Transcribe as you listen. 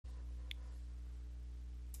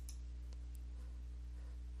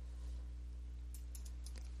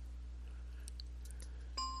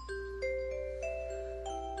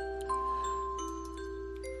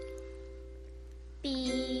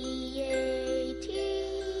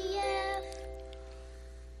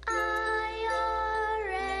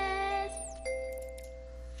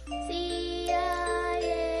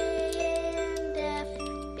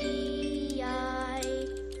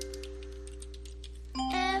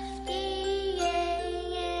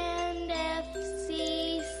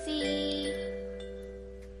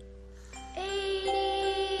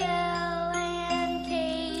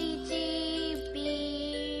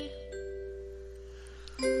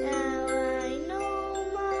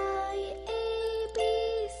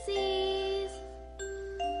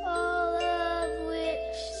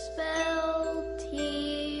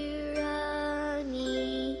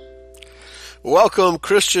Welcome,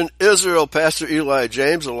 Christian Israel, Pastor Eli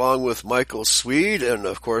James, along with Michael Swede, and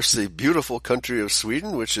of course the beautiful country of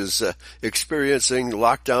Sweden, which is experiencing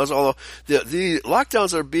lockdowns, although the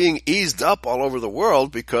lockdowns are being eased up all over the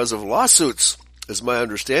world because of lawsuits, is my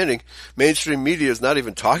understanding. Mainstream media is not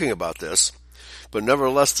even talking about this, but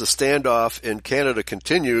nevertheless the standoff in Canada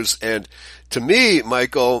continues, and to me,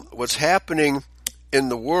 Michael, what's happening in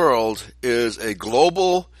the world is a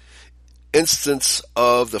global instance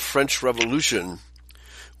of the French Revolution,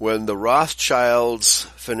 when the Rothschilds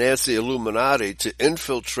financed the Illuminati to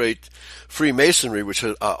infiltrate Freemasonry, which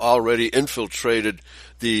had already infiltrated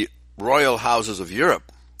the royal houses of Europe,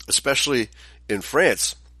 especially in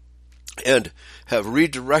France, and have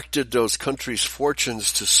redirected those countries'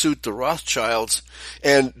 fortunes to suit the Rothschilds.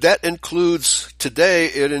 And that includes, today,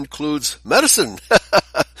 it includes medicine,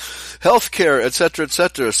 healthcare, etc.,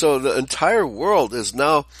 etc. So the entire world is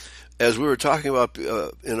now, as we were talking about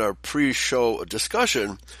in our pre-show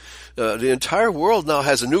discussion, the entire world now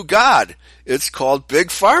has a new god. It's called Big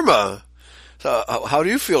Pharma. So, how do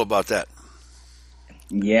you feel about that?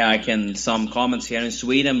 Yeah, some comments here in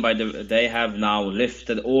Sweden, they have now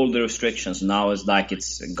lifted all the restrictions. Now it's like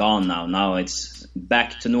it's gone now. Now it's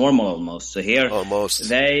back to normal almost. So here,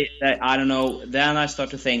 they I don't know. Then I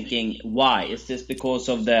started thinking, why? Is this because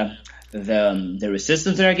of the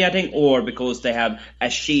resistance they're getting, or because they have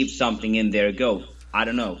achieved something in their goal? I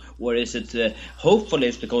don't know. Or is it hopefully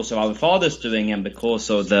it's because of our fathers doing, and because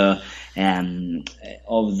of the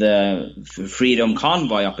freedom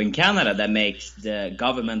convoy up in Canada that makes the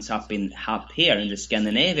governments up here in the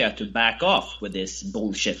Scandinavia to back off with this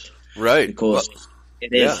bullshit. Right. Because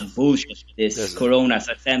it is bullshit. This corona, as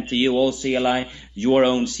I sent to you also, Eli, your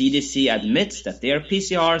own CDC admits that their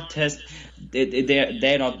PCR test,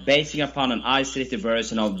 they're not basing upon an isolated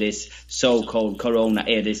version of this so-called corona.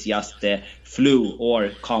 It is just the flu or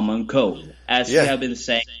common cold, as we have been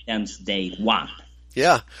saying since day one.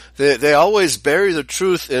 Yeah, they always bury the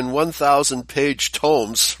truth in 1,000-page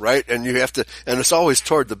tomes, right? And you have to, and it's always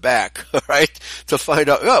toward the back, right? To find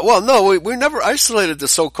out. Well, no, we never isolated the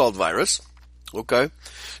so-called virus. Okay,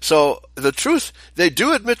 so the truth, they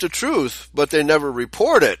do admit the truth, but they never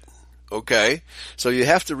report it. Okay, so you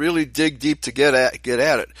have to really dig deep to get at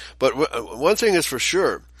it. But one thing is for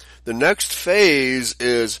sure, the next phase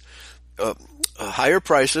is higher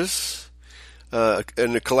prices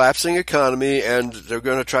and a collapsing economy, and they're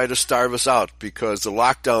going to try to starve us out because the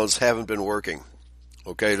lockdowns haven't been working.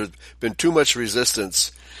 Okay, there's been too much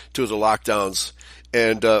resistance to the lockdowns,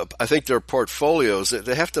 and I think their portfolios,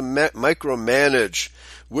 they have to micromanage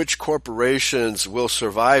which corporations will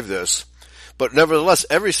survive this. But nevertheless,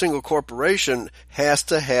 every single corporation has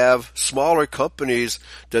to have smaller companies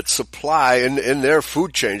that supply in their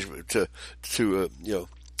food chain, to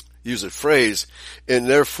use a phrase, in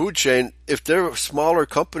their food chain. If their smaller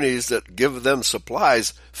companies that give them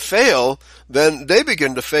supplies fail, then they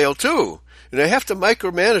begin to fail too. And they have to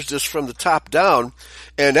micromanage this from the top down,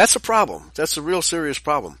 and that's a problem. That's a real serious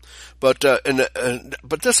problem. But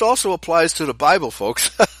but this also applies to the Bible,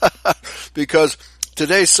 folks, because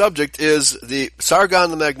today's subject is the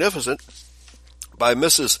Sargon the Magnificent by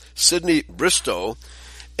Mrs. Sidney Bristow,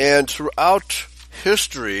 and throughout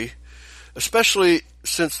history, especially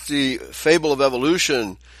since the fable of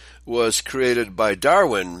evolution was created by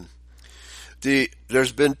Darwin,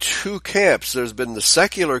 there's been two camps. There's been the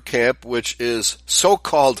secular camp, which is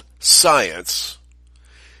so-called science,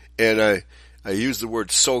 and I use the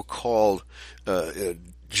word so-called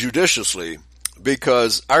judiciously,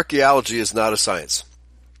 because archaeology is not a science.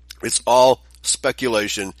 It's all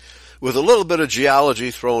speculation with a little bit of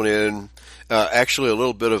geology thrown in, actually a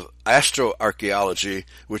little bit of astroarchaeology,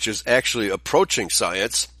 which is actually approaching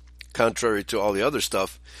science, contrary to all the other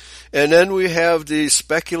stuff. And then we have the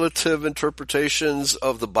speculative interpretations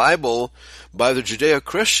of the Bible by the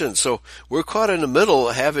Judeo-Christians. So we're caught in the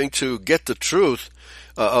middle, having to get the truth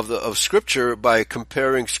of Scripture by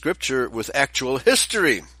comparing Scripture with actual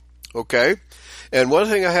history. Okay? And one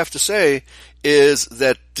thing I have to say is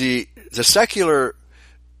that the secular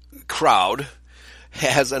crowd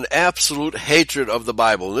has an absolute hatred of the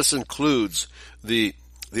Bible, and this includes the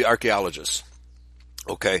archaeologists.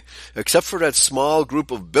 Okay, except for that small group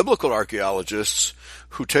of biblical archaeologists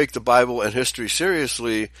who take the Bible and history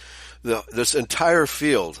seriously, this entire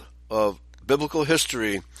field of biblical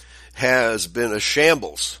history has been a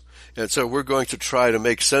shambles. And so we're going to try to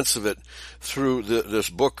make sense of it through this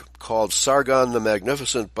book called Sargon the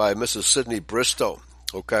Magnificent by Mrs. Sidney Bristow.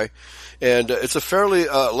 Okay, and it's a fairly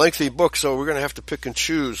lengthy book, so we're going to have to pick and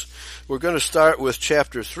choose. We're going to start with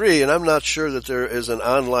chapter 3, and I'm not sure that there is an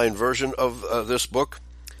online version of this book.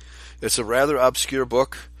 It's a rather obscure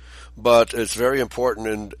book, but it's very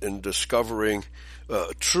important in discovering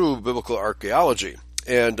true biblical archaeology.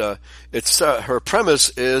 And it's her premise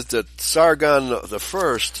is that Sargon the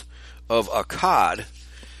first of Akkad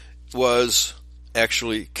was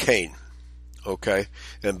actually Cain. Okay,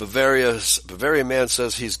 and Bavarian man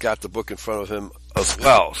says he's got the book in front of him as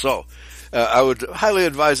well. So I would highly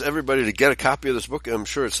advise everybody to get a copy of this book. I'm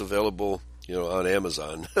sure it's available, on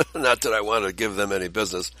Amazon. Not that I want to give them any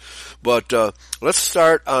business, but let's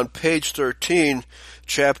start on page 13,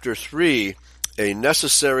 chapter 3, a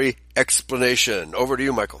necessary explanation. Over to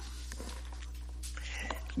you, Michael.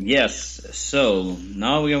 Yes, so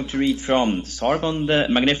now we're going to read from Sargon the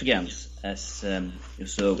Magnificent, as you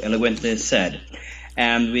so eloquently said.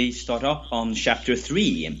 And we start up on chapter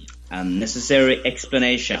 3, a necessary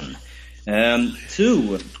explanation.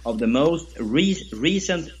 Two of the most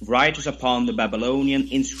recent writers upon the Babylonian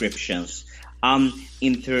inscriptions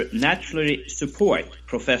internationally support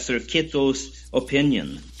Professor Kitto's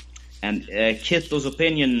opinion. And Kitto's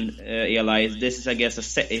opinion, Eli, this is, I guess,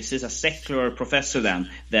 this is a secular professor then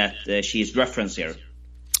that she is referenced here.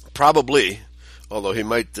 Probably, although he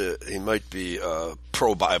might be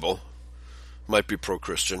pro-Bible, might be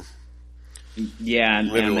pro-Christian. Yeah,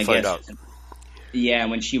 and maybe we'll I find guess, out. Yeah,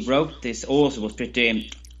 when she wrote this, also was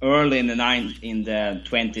pretty early in the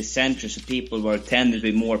 20th century, so people were tended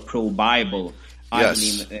to be more pro-Bible, I yes.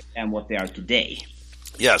 believe, than what they are today.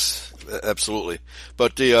 Yes, absolutely.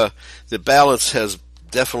 But the balance has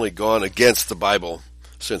definitely gone against the Bible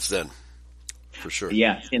since then, for sure.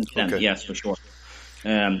 Yeah, since then, okay. Yes, for sure.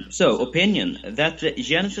 So, opinion that the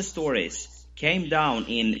Genesis stories came down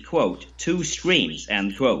in, quote, 2 streams,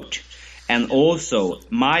 end quote. And also,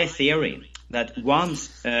 my theory that one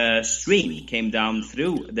stream came down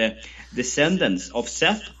through the descendants of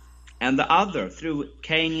Seth and the other through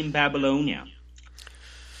Cain in Babylonia.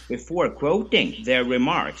 Before quoting their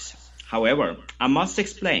remarks, however, I must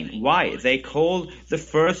explain why they call the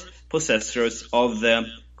first possessors of the,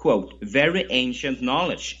 quote, very ancient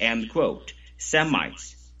knowledge, end quote,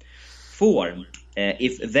 Semites. For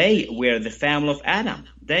if they were the family of Adam,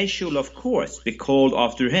 they should of course be called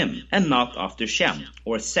after him and not after Shem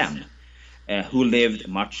or Sem, who lived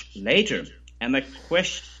much later. And the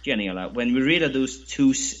question, when we read those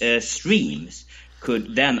 2 streams,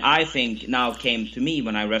 could then, I think, now came to me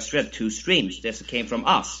when I read 2 streams. This came from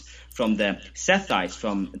us, from the Sethites,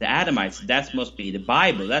 from the Adamites. That must be the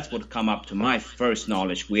Bible. That's what come up to my first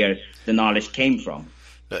knowledge, where the knowledge came from.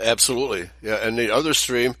 Absolutely. Yeah, and the other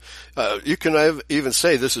stream, you can even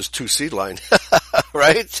say this is 2 seed line,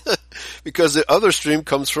 right? Because the other stream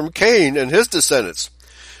comes from Cain and his descendants.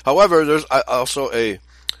 However, there's also a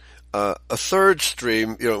third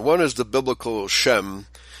stream. One is the biblical Shem,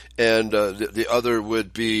 and the other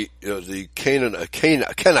would be the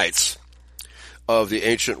Canaanites of the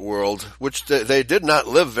ancient world, which they did not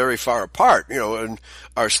live very far apart. And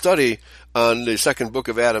our study on the second book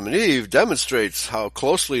of Adam and Eve demonstrates how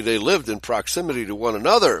closely they lived in proximity to one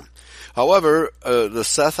another. However, the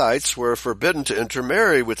Sethites were forbidden to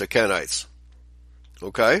intermarry with the Canaanites.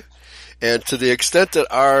 Okay? And to the extent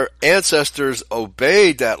that our ancestors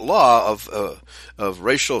obeyed that law of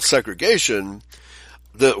racial segregation,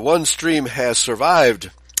 the one stream has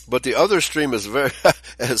survived, but the other stream is very,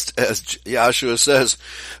 as Yahshua says,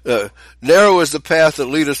 narrow is the path that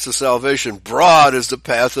leadeth to salvation, broad is the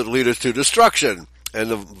path that leadeth to destruction.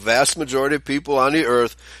 And the vast majority of people on the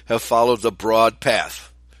earth have followed the broad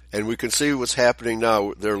path. And we can see what's happening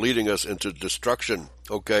now. They're leading us into destruction.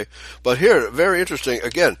 Okay? But here, very interesting,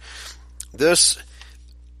 again,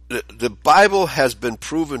 the Bible has been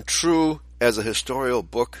proven true as a historical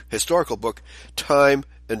book, time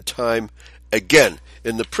and time again.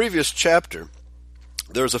 In the previous chapter,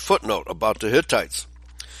 there's a footnote about the Hittites.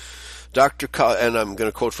 And I'm going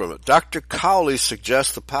to quote from it. Dr. Cowley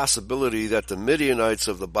suggests the possibility that the Midianites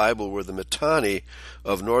of the Bible were the Mitanni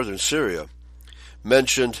of northern Syria,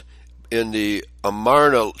 mentioned in the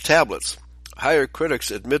Amarna tablets. Higher critics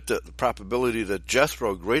admit the probability that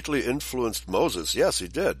Jethro greatly influenced Moses. Yes, he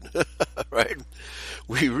did. Right?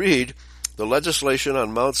 We read, the legislation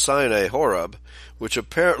on Mount Sinai, Horeb, which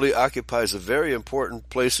apparently occupies a very important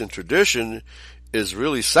place in tradition, is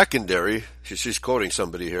really secondary. She's quoting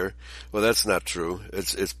somebody here. Well, that's not true.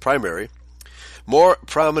 It's primary. More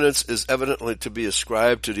prominence is evidently to be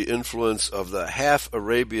ascribed to the influence of the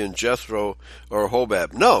half-Arabian Jethro or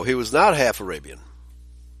Hobab. No, he was not half-Arabian.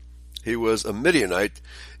 He was a Midianite.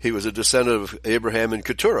 He was a descendant of Abraham and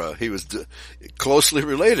Keturah. He was closely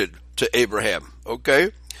related to Abraham. Okay?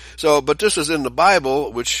 So, but this is in the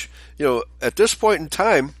Bible, which, at this point in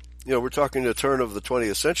time, we're talking the turn of the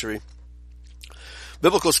 20th century,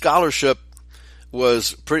 biblical scholarship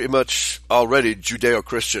was pretty much already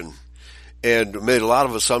Judeo-Christian and made a lot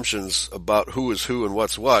of assumptions about who is who and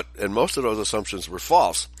what's what, and most of those assumptions were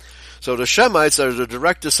false. So the Shemites are the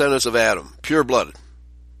direct descendants of Adam, pure-blooded,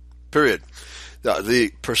 period.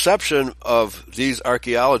 The perception of these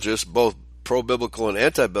archaeologists, both pro-biblical and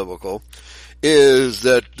anti-biblical, is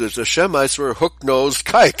that the Shemites were hook-nosed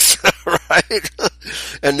kikes, right?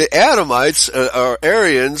 And the Adamites, or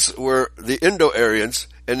Aryans, were the Indo-Aryans,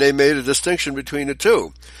 and they made a distinction between the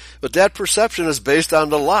two. But that perception is based on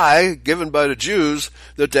the lie given by the Jews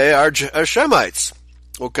that they are Shemites.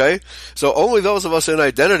 Okay? So only those of us in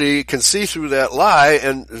identity can see through that lie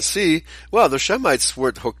and see, well, the Shemites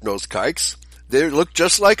weren't hook-nosed kikes. They look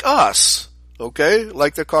just like us. Okay?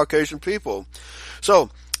 Like the Caucasian people.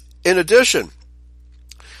 So, in addition,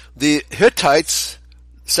 the Hittites,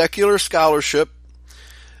 secular scholarship,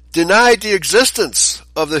 denied the existence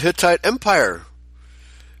of the Hittite Empire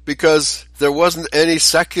because there wasn't any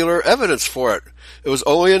secular evidence for it. It was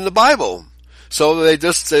only in the Bible. So they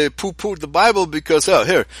poo-pooed the Bible because,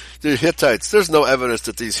 the Hittites, there's no evidence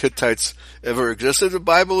that these Hittites ever existed. The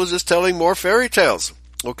Bible is just telling more fairy tales.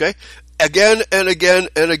 Okay? Again and again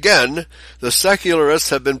and again, the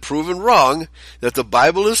secularists have been proven wrong that the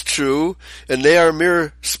Bible is true, and they are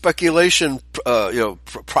mere speculation,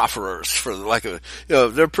 profferers for lack of,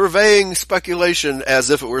 they're purveying speculation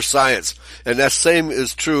as if it were science, and that same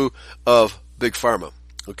is true of Big Pharma.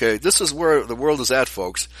 Okay, this is where the world is at,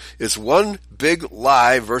 folks. It's one big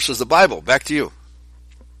lie versus the Bible. Back to you.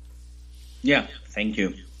 Yeah, thank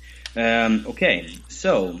you. Okay,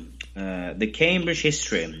 so. The Cambridge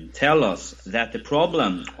history tell us that the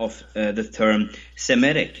problem of the term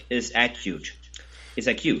Semitic is acute.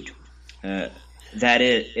 That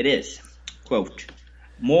it is, quote,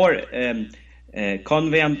 more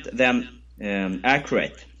convenient than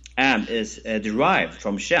accurate, and is derived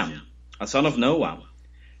from Shem, a son of Noah,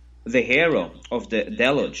 the hero of the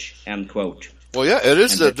deluge, end quote. Well, yeah, it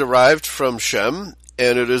is derived from Shem.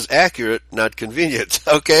 And it is accurate, not convenient.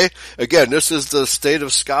 Okay? Again, this is the state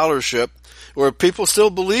of scholarship where people still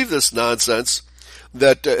believe this nonsense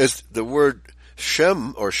that the word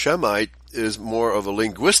Shem or Shemite is more of a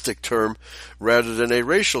linguistic term rather than a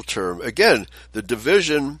racial term. Again, the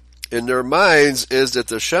division in their minds is that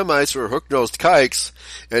the Shemites were hook-nosed kikes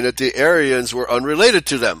and that the Aryans were unrelated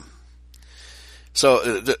to them. So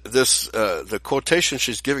the quotation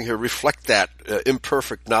she's giving here reflect that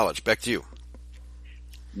imperfect knowledge. Back to you.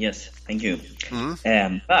 Yes, thank you.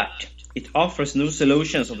 Mm-hmm. But it offers no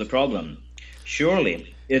solutions of the problem.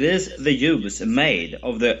 Surely it is the use made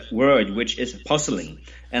of the word which is puzzling,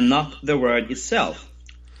 and not the word itself.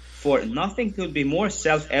 For nothing could be more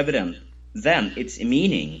self-evident than its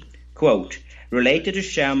meaning, quote, related to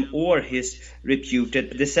Shem or his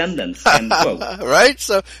reputed descendants, end quote. Right?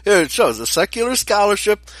 So here it shows the secular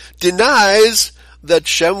scholarship denies that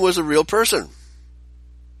Shem was a real person.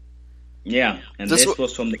 Yeah, and this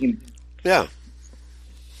was from the... Yeah.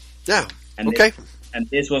 And okay. And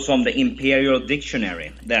this was from the Imperial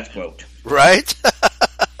Dictionary, that quote. Right?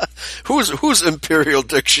 Who's Imperial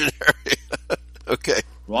Dictionary? Okay.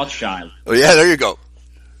 Rothschild. Oh yeah, there you go.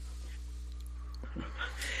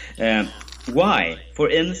 Why, for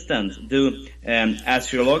instance, do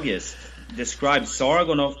astrologists describe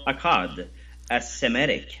Sargon of Akkad as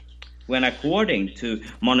Semitic, when according to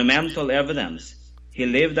monumental evidence, he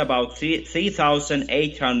lived about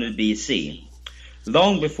 3,800 BC,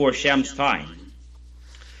 long before Shem's time?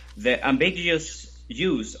 The ambiguous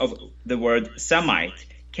use of the word Semite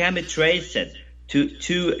can be traced to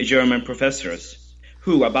two German professors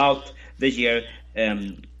who, about the year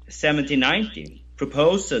 1790,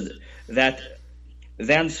 proposed that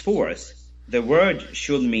thenceforth the word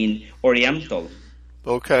should mean Oriental.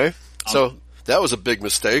 Okay, so that was a big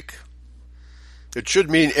mistake. It should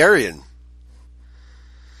mean Aryan.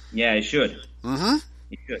 Yeah, it should. Mm-hmm.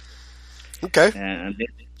 It should. Okay.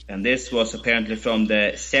 And this was apparently from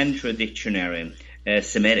the Central Dictionary,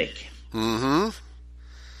 Semitic. Mm-hmm.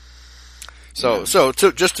 So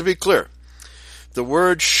just to be clear, the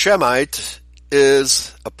word Shemite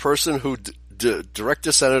is a person who direct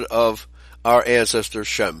descendant of our ancestor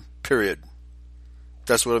Shem, period.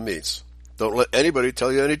 That's what it means. Don't let anybody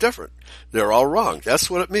tell you any different. They're all wrong. That's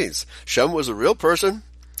what it means. Shem was a real person.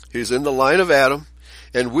 He's in the line of Adam.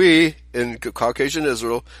 And we, in Caucasian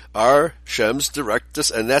Israel, are Shem's direct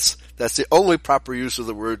descendant. And that's the only proper use of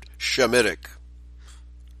the word Shemitic.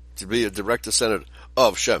 To be a direct descendant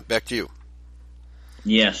of Shem. Back to you.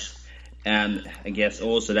 Yes. And I guess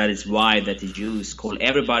also that is why that the Jews call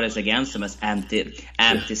everybody against them as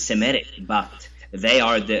anti-Semitic, but they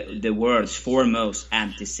are the world's foremost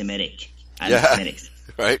anti-Semitic. Yeah,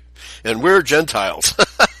 right? And we're Gentiles,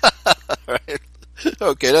 right?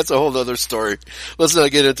 Okay, that's a whole other story. Let's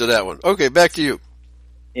not get into that one. Okay, back to you.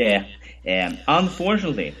 Yeah.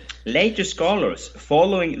 Unfortunately, later scholars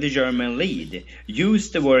following the German lead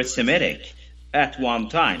used the word Semitic at one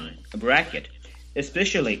time, bracket,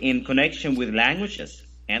 especially in connection with languages,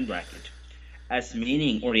 end bracket, as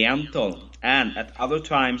meaning Oriental, and at other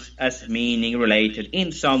times as meaning related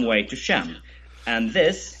in some way to Shem. And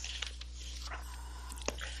this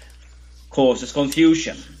causes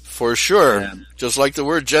confusion. For sure. Just like the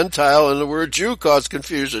word Gentile and the word Jew cause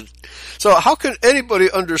confusion. So how can anybody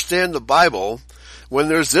understand the Bible when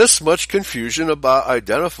there's this much confusion about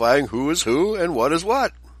identifying who is who and what is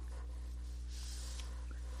what?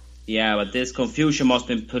 Yeah, but this confusion must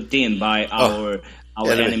be put in by our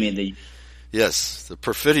enemy. Yes, the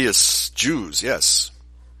perfidious Jews, yes.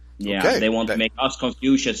 Yeah, okay. They want to make us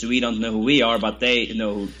confused so we don't know who we are, but they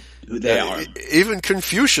know who they are. Even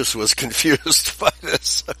Confucius was confused by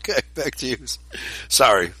this. Okay, back to you.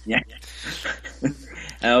 Sorry. Yeah.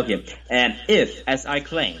 Okay. And if, as I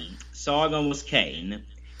claim, Sargon was Cain,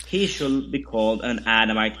 he should be called an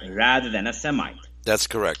Adamite rather than a Semite. That's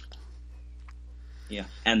correct. Yeah.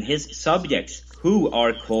 And his subjects, who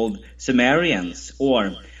are called Sumerians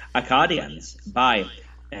or Akkadians by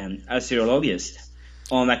Assyriologists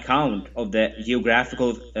on account of the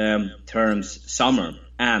geographical terms Summer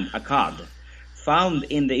and Akkad, found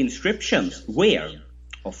in the inscriptions were,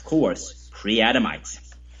 of course, pre-Adamites.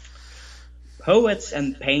 Poets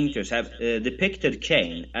and painters have depicted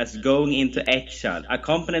Cain as going into exile,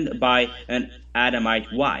 accompanied by an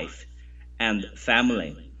Adamite wife and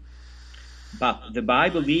family. But the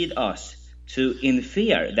Bible leads us to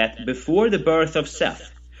infer that before the birth of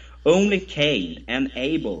Seth, only Cain and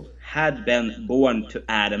Abel had been born to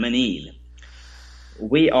Adam and Eve.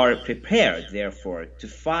 We are prepared, therefore, to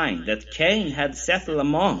find that Cain had settled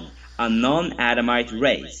among a non-Adamite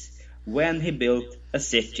race when he built a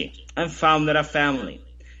city and founded a family.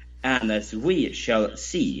 And as we shall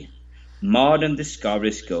see, modern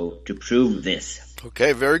discoveries go to prove this.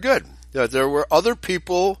 Okay, very good. Yeah, there were other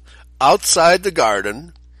people outside the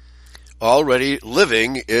garden already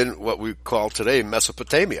living in what we call today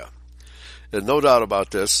Mesopotamia. There's no doubt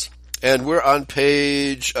about this. And we're on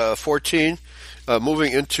page 14,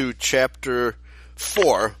 moving into chapter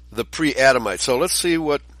 4, the pre-Adamites. So let's see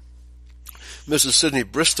what Mrs. Sidney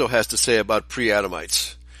Bristow has to say about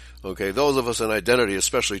pre-Adamites. Okay, those of us in identity,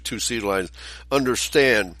 especially two seed lines,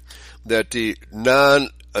 understand that the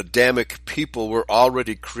non-Adamic people were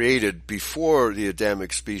already created before the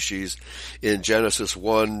Adamic species in Genesis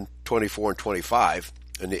 1, 24 and 25.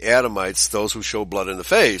 And the Adamites, those who show blood in the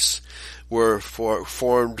face, were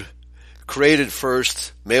created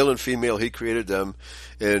first, male and female, he created them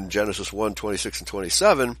in Genesis 1, 26 and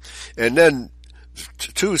 27. And then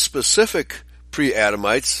two specific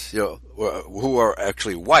pre-Adamites, who are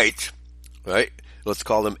actually white, right? Let's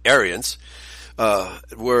call them Aryans,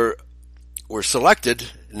 were selected,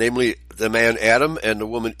 namely the man Adam and the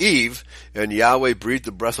woman Eve, and Yahweh breathed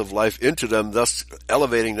the breath of life into them, thus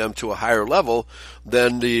elevating them to a higher level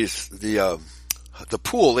than the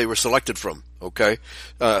pool they were selected from. Okay,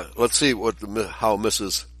 let's see how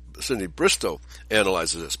Mrs. Sidney Bristow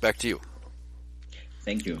analyzes this. Back to you.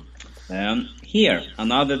 Thank you. Here,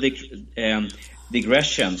 another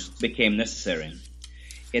digression became necessary.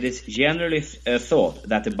 It is generally thought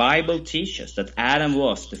that the Bible teaches that Adam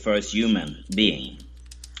was the first human being.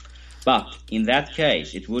 But in that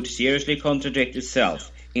case, it would seriously contradict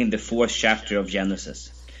itself in the 4th chapter of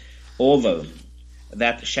Genesis. Although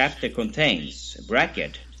that chapter contains,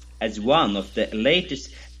 bracket, as one of the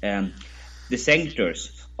latest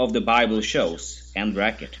dissectors of the Bible shows, end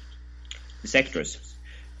bracket, dissectors,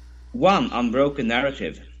 one unbroken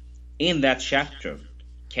narrative. In that chapter,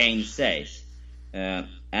 Cain says,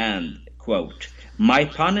 and quote, "My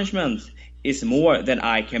punishment is more than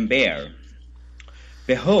I can bear.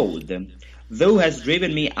 Behold, thou hast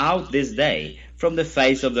driven me out this day from the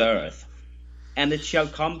face of the earth. And it shall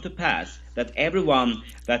come to pass that everyone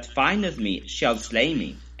that findeth me shall slay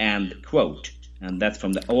me." End quote. And that's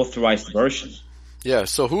from the Authorized Version. Yeah,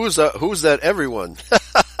 so who's that everyone?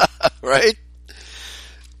 Right?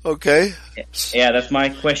 Okay. Yeah, that's my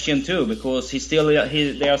question too, because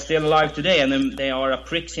they are still alive today, and they are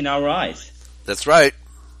pricks in our eyes. That's right.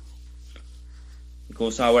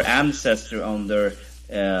 Because our ancestor under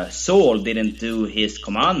Saul didn't do his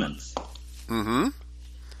commandments. Mm-hmm.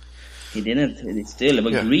 He didn't. He still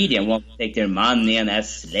was greedy and wanted to take their money and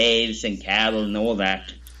as slaves and cattle and all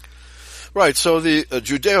that. Right. So the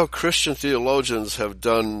Judeo-Christian theologians have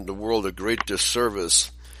done the world a great disservice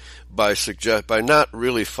by not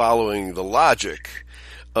really following the logic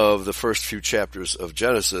of the first few chapters of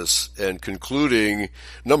Genesis, and concluding,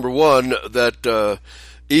 number one, that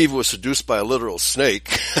Eve was seduced by a literal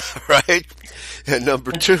snake, right? And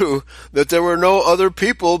number two, that there were no other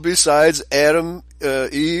people besides Adam,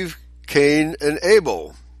 Eve, Cain, and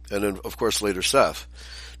Abel, and then, of course, later Seth.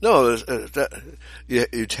 No,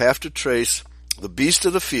 you'd have to trace the beast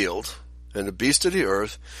of the field and the beast of the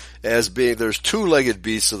earth as being, there's two-legged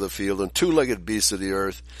beasts of the field and two-legged beasts of the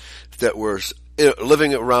earth that were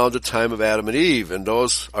living around the time of Adam and Eve, and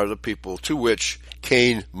those are the people to which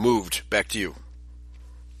Cain moved. Back to you.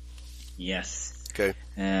 Yes. Okay.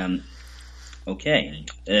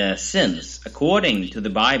 Since, according to the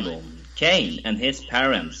Bible, Cain and his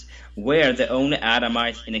parents were the only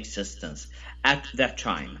Adamites in existence at that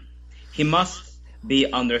time, he must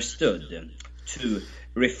be understood to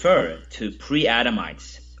refer to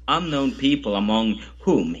pre-Adamites, unknown people among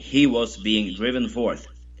whom he was being driven forth.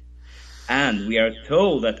 And we are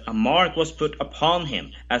told that a mark was put upon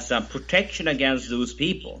him as a protection against those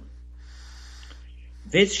people.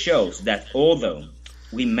 This shows that although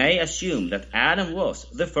we may assume that Adam was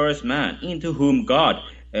the first man into whom God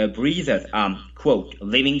breathed a, quote,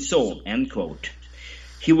 living soul, end quote,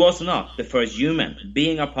 he was not the first human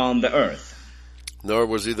being upon the earth. Nor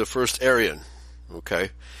was he the first Aryan. Okay.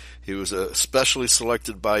 He was specially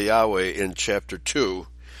selected by Yahweh in chapter 2,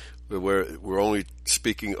 where we're only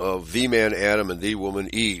speaking of the man Adam and the woman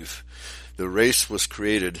Eve. The race was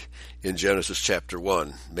created in Genesis chapter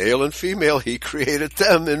 1. Male and female, he created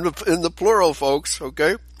them in the plural, folks,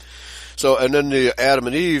 okay? So, and then the Adam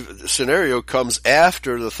and Eve scenario comes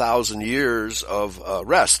after the 1,000 years of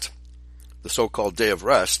rest, the so-called day of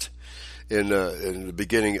rest, in the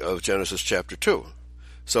beginning of Genesis chapter 2.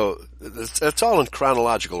 So, that's all in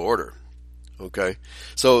chronological order, okay?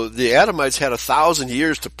 So, the Adamites had 1,000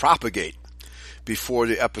 years to propagate before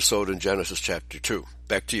the episode in Genesis chapter 2.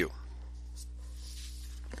 Back to you.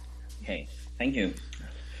 Okay, thank you.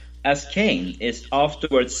 As Cain is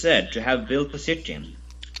afterwards said to have built a city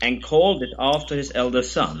and called it after his elder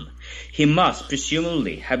son, he must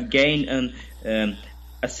presumably have gained an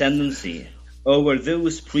ascendancy over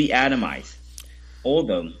those pre-Adamites,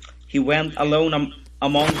 although he went alone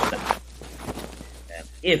amongst them.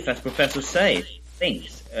 If, as Professor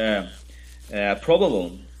thinks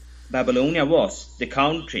probable, Babylonia was the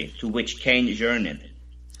country to which Cain journeyed,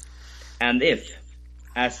 and if,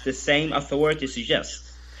 as the same authority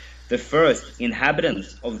suggests, the first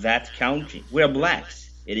inhabitants of that country were blacks,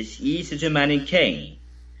 it is easy to imagine Cain,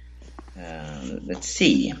 let's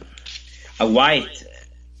see, a white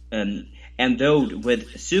endowed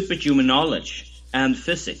with superhuman knowledge and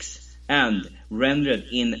physics, and rendered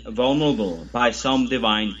invulnerable by some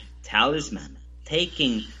divine talisman,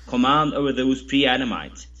 taking command over those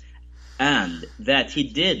pre-Adamites, and that he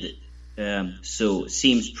did so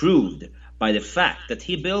seems proved by the fact that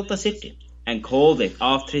he built a city and called it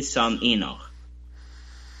after his son Enoch.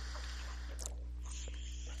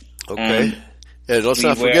 Okay. And let's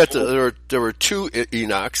not forget that there were two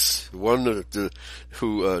Enochs, one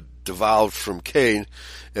who devolved from Cain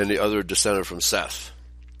and the other descended from Seth.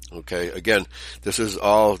 Okay, again, this is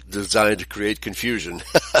all designed to create confusion.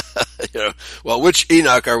 Well, which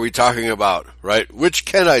Enoch are we talking about, right? Which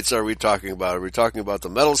Kenites are we talking about? Are we talking about the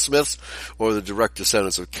metalsmiths or the direct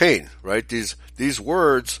descendants of Cain, right? These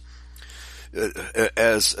words,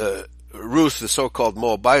 as Ruth, the so-called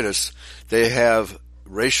Moabitess, they have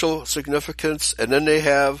racial significance and then they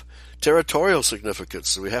have territorial significance.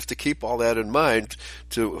 So we have to keep all that in mind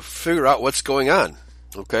to figure out what's going on.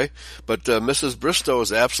 Okay, but Mrs. Bristow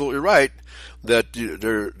is absolutely right that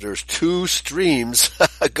there's two streams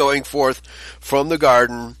going forth from the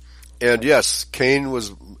garden, and yes, Cain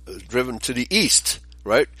was driven to the east,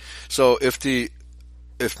 right? So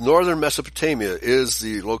if northern Mesopotamia is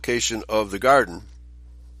the location of the garden,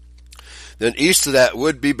 then east of that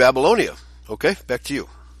would be Babylonia. Okay, back to you.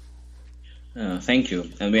 Thank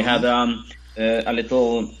you. And we had a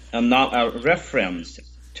little reference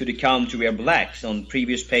to the country where blacks on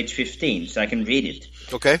previous page 15, so I can read it.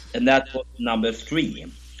 Okay. And that was number 3.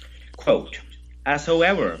 Quote, as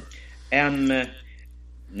however, I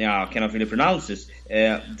cannot really pronounce this,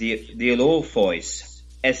 the Elophois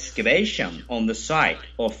excavation on the site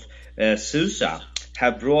of Susa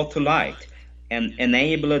have brought to light and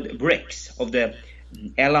enabled bricks of the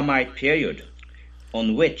Elamite period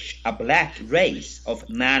on which a black race of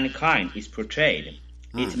mankind is portrayed.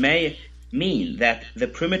 It may mean that the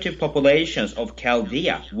primitive populations of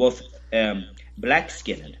Chaldea was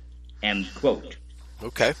black-skinned, end quote.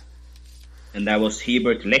 Okay. And that was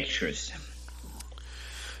Hebert Lectures.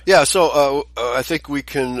 Yeah, so I think we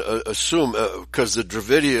can assume, because the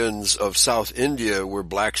Dravidians of South India were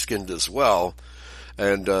black-skinned as well,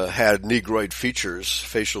 and had negroid features,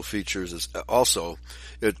 facial features also.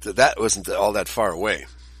 That wasn't all that far away.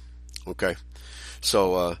 Okay,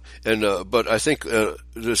 so but I think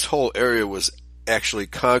this whole area was actually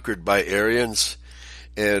conquered by Aryans,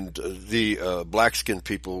 and the black-skinned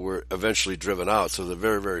people were eventually driven out. So the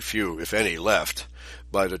very, very few, if any, left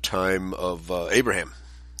by the time of Abraham.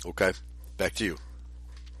 Okay, back to you.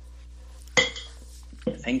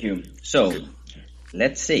 Thank you. So,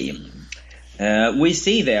 let's see. We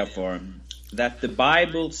see, therefore, that the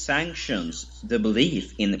Bible sanctions the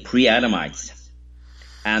belief in pre-Adamites,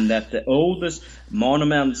 and that the oldest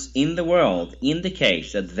monuments in the world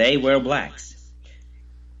indicate that they were blacks.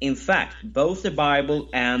 In fact, both the Bible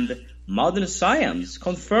and modern science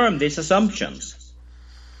confirm these assumptions.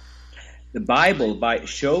 The Bible, by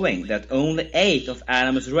showing that only 8 of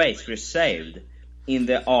Adam's race were saved in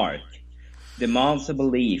the ark, demands a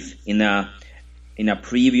belief in a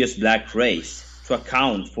previous black race to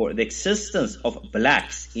account for the existence of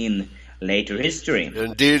blacks in later history.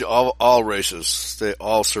 Indeed, all races, they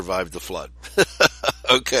all survived the flood.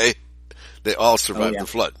 Okay, they all survived the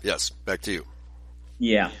flood. Yes, back to you.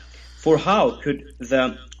 Yeah, for how could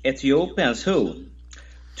the Ethiopians who,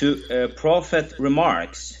 to prophet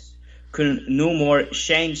remarks, could no more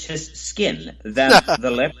change his skin than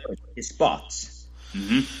the leopard his spots?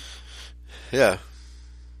 Mm-hmm. Yeah.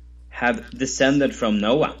 Have descended from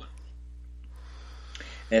Noah.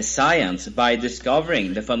 Science, by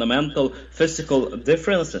discovering the fundamental physical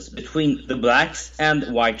differences between the blacks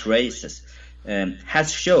and white races,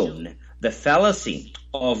 has shown the fallacy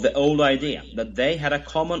of the old idea that they had a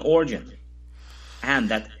common origin, and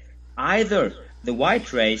that either the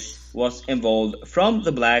white race was involved from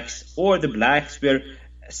the blacks, or the blacks were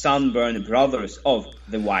sunburned brothers of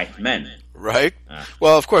the white men. Right.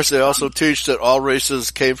 Well, of course, they also teach that all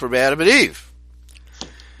races came from Adam and Eve.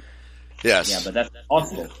 Yes. Yeah, but that's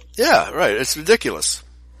possible. Yeah, right. It's ridiculous.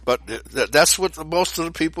 But that's what most of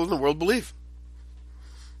the people in the world believe.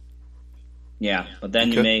 Yeah, but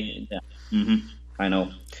then you may... Yeah. Mm-hmm. I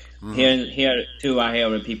know. Mm-hmm. Here too, I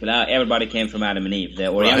hear people, everybody came from Adam and Eve.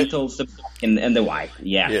 The Orientals, the black, and the white.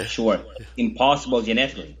 Yeah, sure. Impossible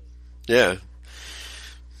genetically. Yeah.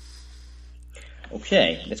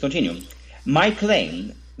 Okay, let's continue. My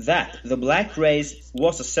claim that the black race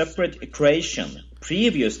was a separate creation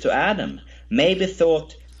previous to Adam may be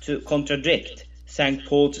thought to contradict St.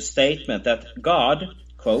 Paul's statement that God,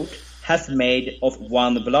 quote, has made of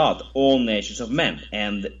one blood all nations of men,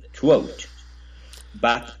 end quote.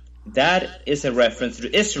 But that is a reference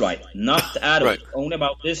to Israelite, not to Adam, only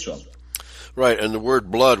about Israel. Right, and the word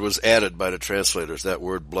blood was added by the translators. That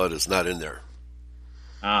word blood is not in there.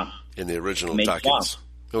 In the original documents.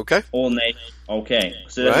 Okay? All nations. Okay.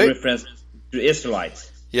 So that's a reference to Israelites.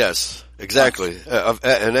 Yes, exactly.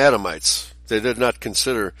 And Adamites. They did not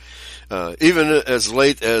consider, even as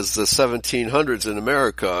late as the 1700s in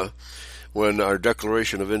America, when our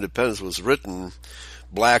Declaration of Independence was written,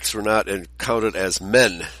 blacks were not counted as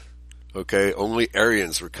men. Okay? Only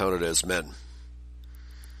Aryans were counted as men.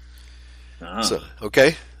 So,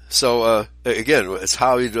 okay? So, again, it's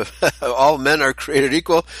how all men are created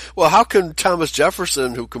equal. Well, how can Thomas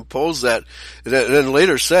Jefferson, who composed that, and then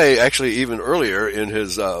later say, actually even earlier in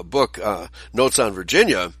his book, Notes on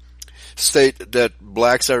Virginia, state that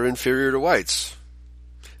blacks are inferior to whites?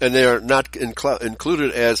 And they are not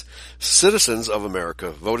included as citizens of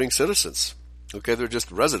America, voting citizens. Okay, they're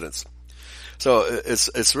just residents. So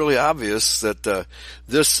it's really obvious that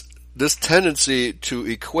this tendency to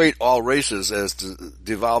equate all races as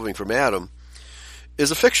devolving from Adam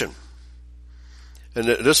is a fiction. And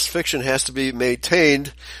this fiction has to be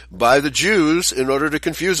maintained by the Jews in order to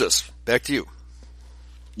confuse us. Back to you.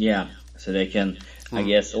 Yeah, so they can, I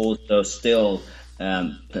guess, also still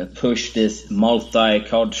push this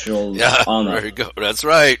multicultural honor. There you go. That's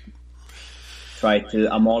right. Try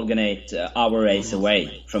to amalgamate our race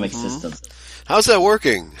away from existence. How's that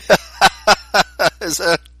working? Is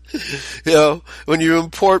that... when you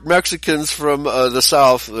import Mexicans from the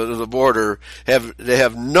south, the border, they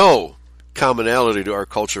have no commonality to our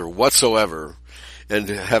culture whatsoever, and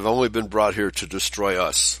have only been brought here to destroy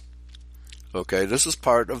us. Okay, this is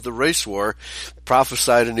part of the race war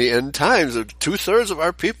prophesied in the end times. 2/3 of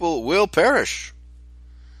our people will perish.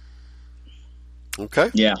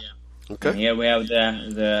 Okay? Yeah. Okay. And here we have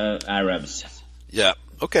the Arabs. Yeah.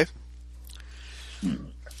 Okay.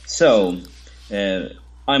 So,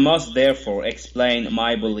 I must therefore explain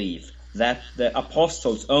my belief that the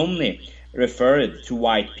apostles only referred to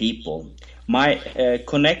white people, My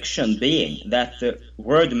connection being that the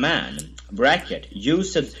word man, bracket,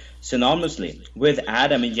 used synonymously with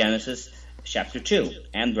Adam in Genesis chapter 2,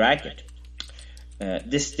 and bracket,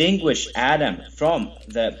 distinguish Adam from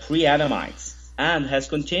the pre-Adamites, and has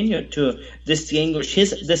continued to distinguish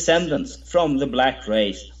his descendants from the black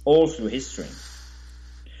race all through history.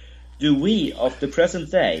 Do we of the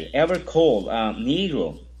present day ever call a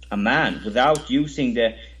Negro a man without using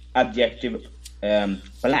the adjective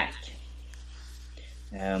black?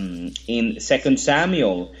 In 2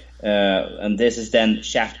 Samuel, and this is then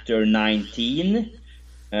chapter 19,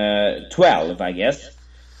 12, I guess,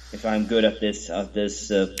 if I'm good at this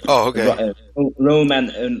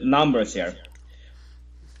Roman numbers here.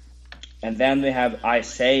 And then we have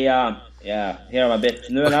Isaiah. Yeah, here I'm a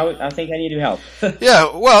bit. No, now I think I need your help.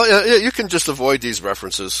 Yeah, well, you can just avoid these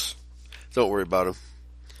references. Don't worry about them.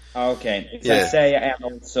 Okay, it's Isaiah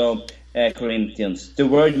and also Corinthians. The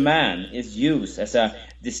word man is used as a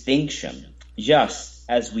distinction, just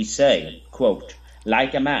as we say, quote,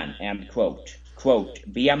 like a man, end quote, quote,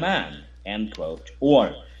 be a man, end quote,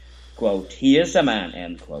 or, quote, he is a man,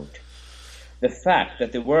 end quote. The fact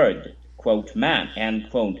that the word, quote, man,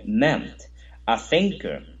 end quote, meant a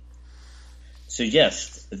thinker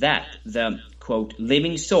suggests that the, quote,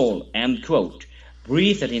 living soul, end quote,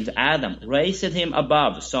 breathed into Adam, raised him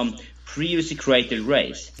above some previously created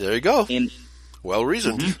race. There you go. Well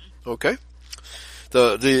reasoned. Mm-hmm. Okay.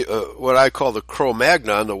 The what I call the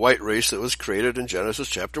Cro-Magnon, the white race that was created in Genesis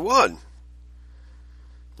chapter 1.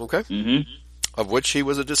 Okay? Mm-hmm. Of which he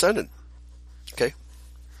was a descendant. Okay?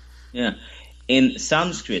 Yeah. In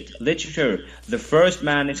Sanskrit literature, the first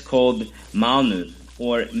man is called Manu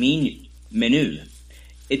or Menu.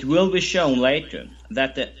 It will be shown later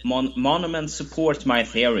that the monument supports my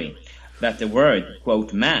theory that the word,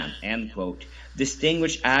 quote, man, end quote,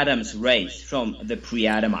 distinguished Adam's race from the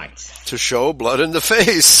pre-Adamites. To show blood in the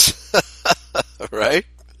face. Right?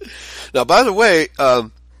 Now, by the way,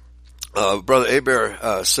 Brother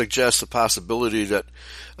Aber suggests the possibility that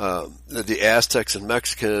the Aztecs and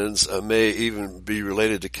Mexicans may even be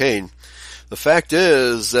related to Cain. The fact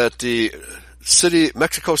is that the city,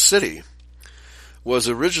 Mexico City, was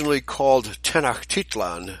originally called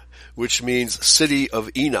Tenochtitlan, which means City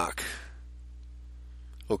of Enoch.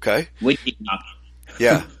 Okay? With Enoch.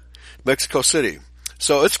 Yeah, Mexico City.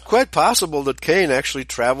 So it's quite possible that Cain actually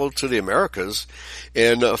traveled to the Americas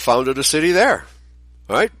and founded a city there.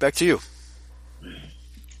 All right, back to you.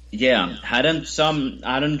 Yeah, I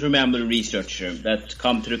don't remember a researcher that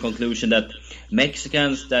come to the conclusion that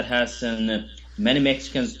Mexicans that has many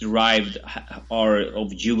Mexicans derived are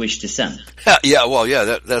of Jewish descent.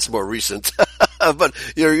 Yeah, that's more recent. But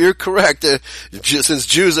you're correct. Since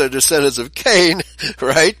Jews are descendants of Cain,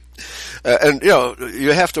 right? And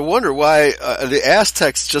you have to wonder why the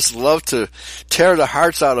Aztecs just love to tear the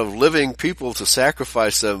hearts out of living people to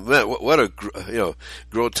sacrifice them. Man, what a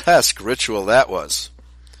grotesque ritual that was.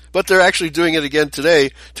 But they're actually doing it again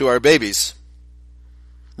today to our babies.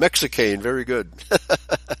 Mexicane, very good.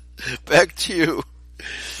 Back to you.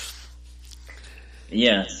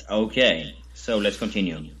 Yes, okay. So let's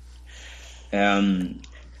continue.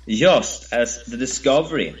 Just as the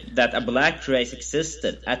discovery that a black race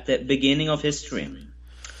existed at the beginning of history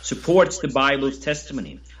supports the Bible's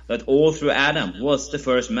testimony that all through Adam was the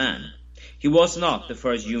first man, he was not the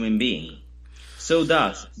first human being. So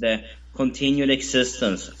does the continued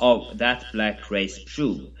existence of that black race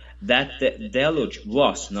prove that the deluge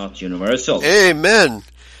was not universal. Amen.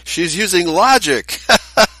 She's using logic.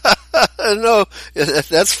 No,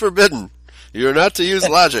 that's forbidden. You're not to use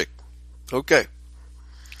logic. Okay.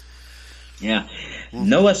 Yeah.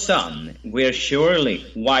 Noah's son were surely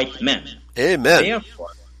white men. Amen.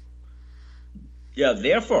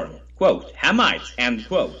 Therefore, quote, Hamites, end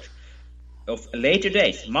quote, of later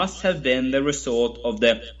days must have been the result of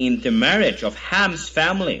the intermarriage of Ham's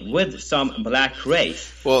family with some black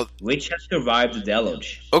race, which has survived the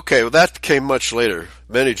deluge. Okay, well that came much later,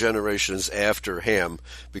 many generations after Ham,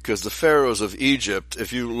 because the pharaohs of Egypt,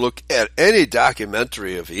 if you look at any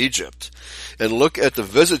documentary of Egypt and look at the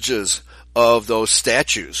visages of those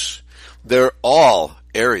statues, they're all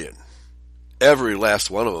Aryan. Every last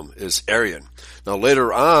one of them is Aryan. Now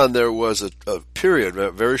later on there was a period, a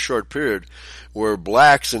very short period, where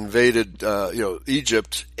blacks invaded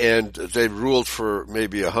Egypt, and they ruled for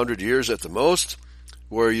maybe 100 years at the most,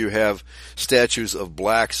 where you have statues of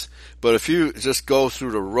blacks. But if you just go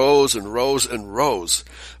through the rows and rows and rows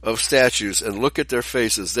of statues and look at their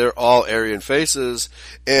faces, they're all Aryan faces.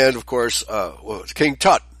 And of course, King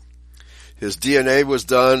Tut, his DNA was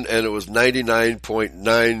done, and it was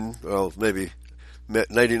 99.9, well, maybe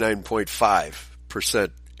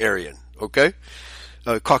 99.5% Aryan. okay?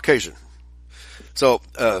 Caucasian. So,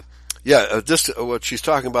 this what she's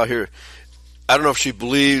talking about here, I don't know if she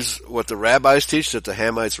believes what the rabbis teach, that the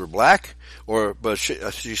Hamites were black, but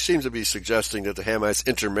she seems to be suggesting that the Hamites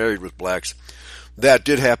intermarried with blacks. That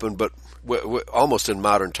did happen, but almost in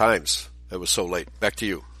modern times. It was so late. Back to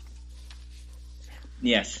you.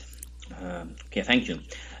 Yes. Okay, thank you.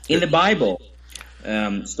 In the Bible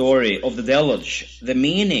story of the deluge, the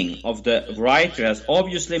meaning of the writer has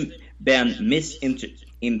obviously been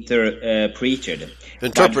misinterpreted.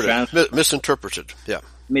 Misinterpreted, yeah.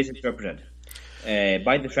 Misinterpreted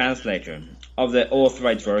by the translator of the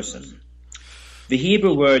authorized version. The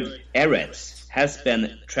Hebrew word eretz has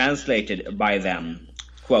been translated by them,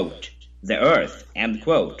 quote, the earth, end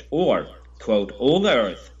quote, or, quote, all the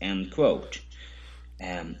earth, end quote,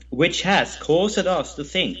 which has caused us to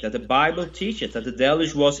think that the Bible teaches that the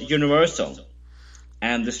deluge was universal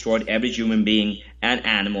and destroyed every human being and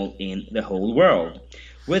animal in the whole world,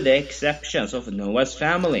 with the exceptions of Noah's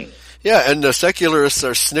family. Yeah, and the secularists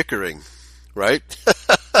are snickering, right?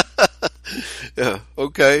 Yeah,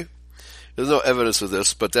 okay. There's no evidence of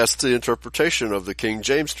this, but that's the interpretation of the King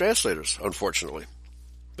James translators, unfortunately.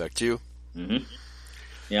 Back to you. Mm-hmm.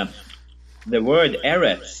 Yeah. The word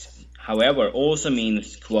eretz, however, also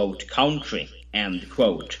means, quote, country, end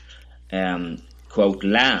quote, quote,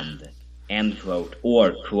 land, end quote,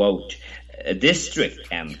 or, quote, district,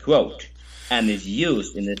 end quote, and is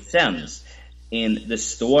used in a sense in the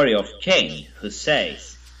story of Cain, who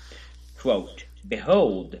says, quote,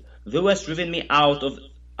 behold, thou hast driven me out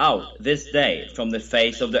this day from the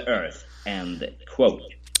face of the earth, end quote.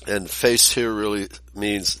 And face here really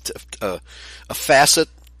means a facet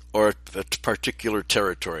or a particular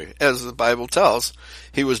territory. As the Bible tells,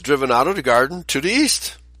 he was driven out of the garden to the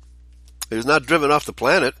east. He was not driven off the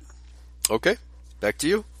planet. Okay, back to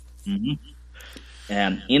you. Mm-hmm.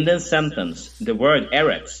 In the sentence, the word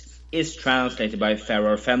eretz is translated by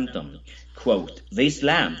Farrar Fenton, quote, this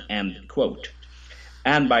land, end quote,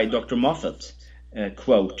 and by Dr. Moffat,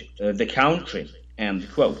 quote, the country,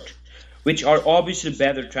 end quote, which are obviously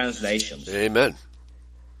better translations. Amen.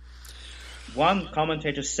 One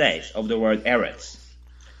commentator says of the word eretz,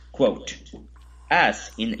 quote,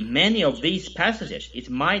 as in many of these passages, it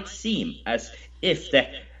might seem as if the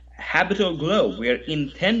habitable globe were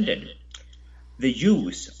intended. The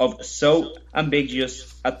use of so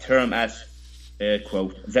ambiguous a term as,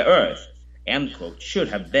 quote, the earth, end quote, should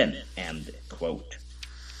have been, end quote.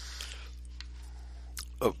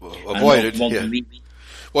 Avoided, yeah.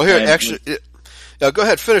 Well, here, actually, go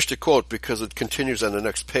ahead, finish the quote because it continues on the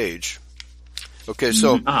next page. Okay,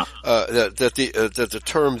 so that the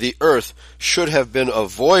term "the earth" should have been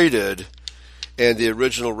avoided, and the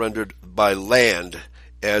original rendered by land,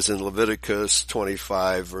 as in Leviticus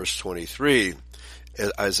 25 verse 23,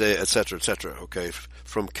 Isaiah, etc., etc. Okay,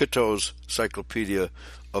 from Kitto's Encyclopedia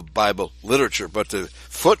of Bible Literature. But the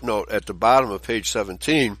footnote at the bottom of page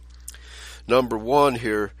 17, number 1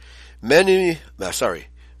 here, Menu,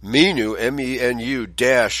 M-E-N-U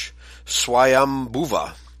dash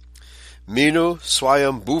Swayambhuva. Menu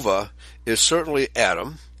Swayambhuva is certainly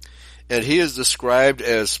Adam, and he is described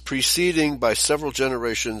as preceding by several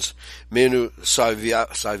generations Menu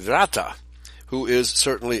Saivrata, who is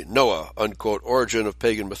certainly Noah, unquote, origin of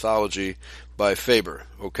pagan mythology by Faber,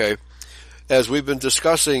 okay? As we've been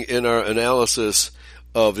discussing in our analysis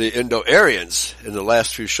of the Indo-Aryans in the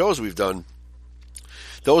last few shows we've done,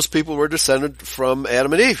 those people were descended from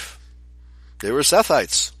Adam and Eve. They were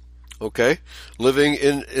Sethites, okay, living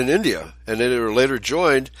in India. And they were later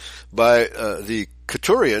joined by the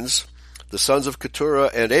Keturians, the sons of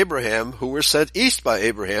Keturah and Abraham, who were sent east by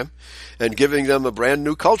Abraham and giving them a brand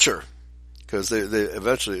new culture. Because they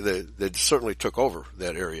eventually certainly took over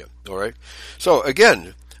that area, all right? So,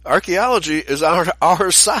 again, archaeology is on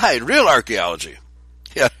our side, real archaeology.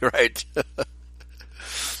 Yeah, right.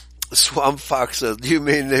 Swamp Fox says, you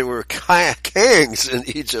mean they were kings in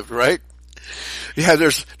Egypt, right? Yeah,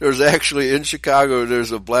 there's actually in Chicago,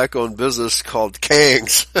 there's a black-owned business called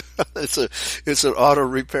Kang's. It's an auto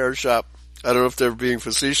repair shop. I don't know if they're being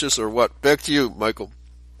facetious or what. Back to you, Michael.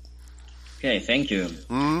 Okay, thank you.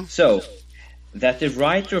 So, that the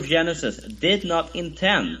writer of Genesis did not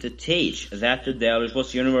intend to teach that the deluge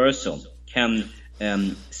was universal can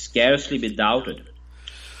scarcely be doubted.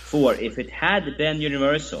 For if it had been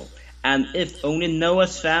universal, and if only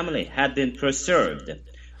Noah's family had been preserved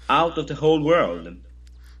out of the whole world,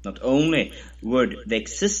 not only would the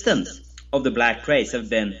existence of the black race have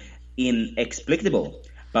been inexplicable,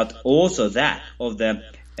 but also that of the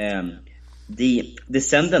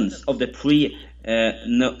descendants of the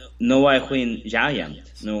Noachian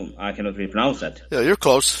giant. No, I cannot really pronounce that. Yeah, you're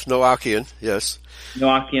close. Noachian, yes.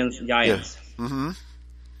 Noachian giants. Yeah. Mm-hmm.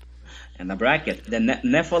 And a bracket, the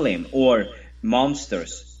Nephilim, or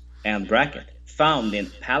monsters, and bracket, found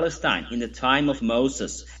in Palestine in the time of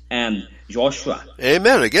Moses and Joshua.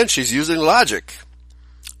 Amen. Again, she's using logic,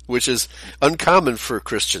 which is uncommon for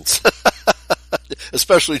Christians,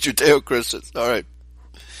 especially Judeo-Christians. All right.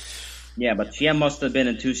 Yeah, but she must have been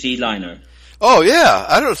a two-seedliner. Oh, yeah.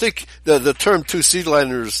 I don't think the term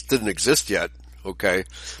two-seedliners didn't exist yet, okay?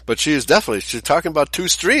 But she's talking about two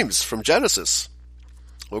streams from Genesis,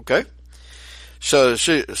 okay? So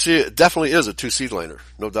she definitely is a two-seedliner,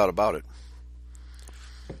 no doubt about it.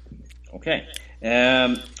 Okay.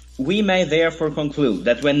 We may therefore conclude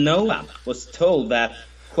that when Noah was told that,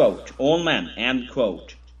 quote, all men, end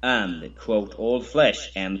quote, and, quote, all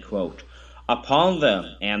flesh, end quote, upon them,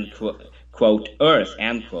 end quote, earth,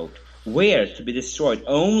 end quote, were to be destroyed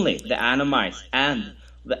only the Anamites and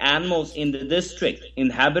the animals in the district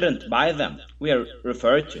inhabited by them we are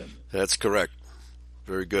referred to. That's correct.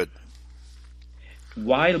 Very good.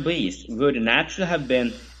 Wild beasts would naturally have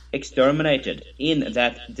been exterminated in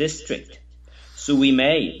that district. So we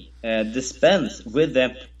may dispense with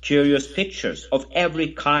the curious pictures of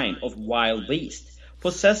every kind of wild beast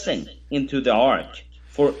possessing into the ark.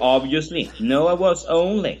 For obviously Noah was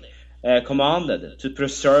only commanded to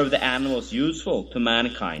preserve the animals useful to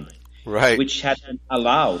mankind, right, which had been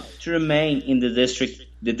allowed to remain in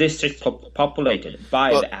the district populated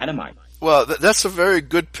by the Adamites. Well, that's a very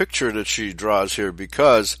good picture that she draws here,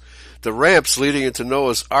 because the ramps leading into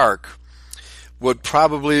Noah's Ark would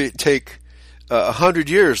probably take 100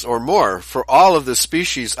 years or more for all of the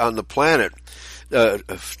species on the planet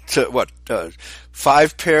to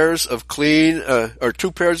 5 pairs of clean, or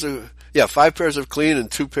 2 pairs of, 5 pairs of clean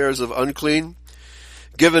and 2 pairs of unclean.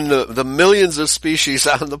 Given the millions of species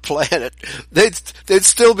on the planet, they'd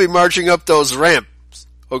still be marching up those ramps,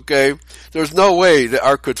 okay? There's no way the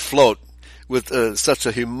Ark could float with such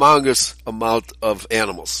a humongous amount of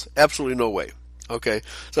animals. Absolutely no way. Okay?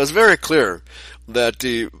 So it's very clear that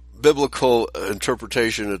the biblical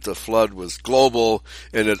interpretation that the flood was global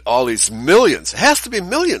and that all these millions, it has to be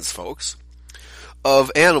millions, folks,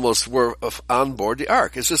 of animals were on board the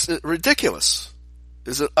Ark. It's just ridiculous.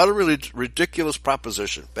 It's an utterly ridiculous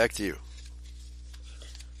proposition. Back to you.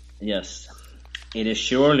 Yes. It is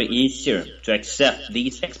surely easier to accept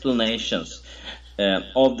these explanations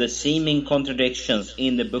of the seeming contradictions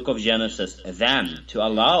in the book of Genesis than to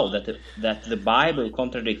allow that the Bible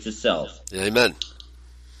contradicts itself. Amen.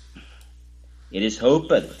 It is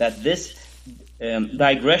hoped that this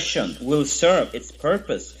digression will serve its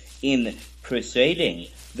purpose in persuading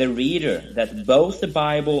the reader that both the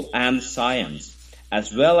Bible and science,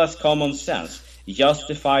 as well as common sense,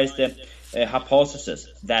 justifies the hypothesis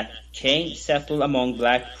that Cain settled among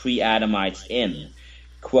black pre-Adamites in,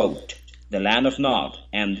 quote, the land of Nod,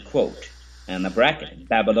 end quote, and a bracket,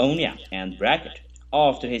 Babylonia, end bracket,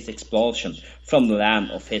 after his expulsion from the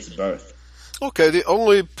land of his birth. Okay, the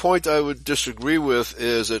only point I would disagree with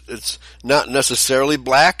is that it's not necessarily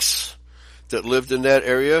blacks that lived in that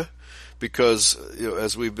area, because,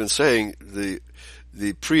 as we've been saying, the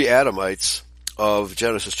pre-Adamites of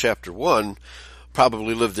Genesis chapter 1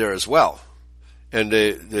 probably lived there as well. And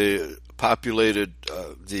they populated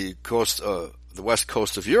the west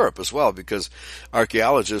coast of Europe as well, because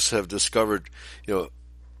archaeologists have discovered,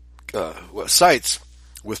 sites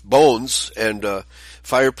with bones and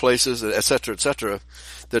fireplaces, et cetera,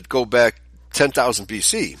 that go back 10,000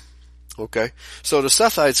 BC. Okay? So the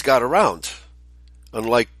Sethites got around,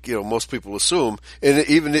 unlike, most people assume. And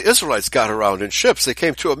even the Israelites got around in ships. They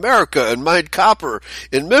came to America and mined copper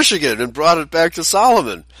in Michigan and brought it back to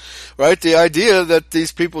Solomon. Right? The idea that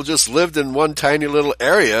these people just lived in one tiny little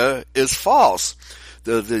area is false.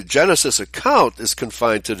 The Genesis account is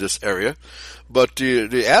confined to this area, but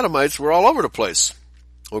the Adamites were all over the place.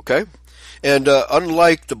 Okay? And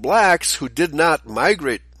unlike the blacks, who did not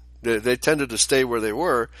migrate, they tended to stay where they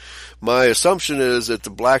were. My assumption is that the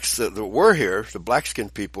blacks that were here, the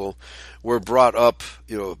black-skinned people, were brought up,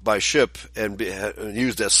 by ship and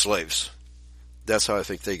used as slaves. That's how I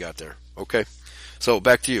think they got there. Okay? So,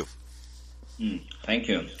 back to you. Thank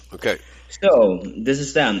you. Okay. So, this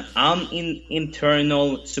is then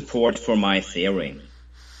internal support for my theory.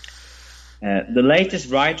 The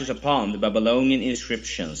latest writers upon the Babylonian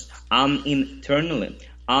inscriptions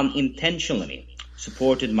unintentionally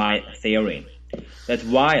supported my theory that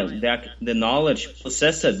while the knowledge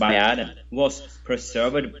possessed by Adam was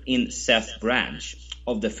preserved in Seth's branch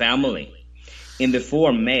of the family in the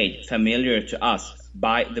form made familiar to us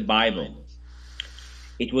by the Bible,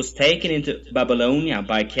 it was taken into Babylonia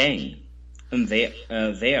by Cain, and there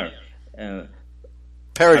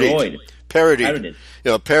parodied. Parodied.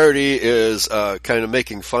 Parody is kind of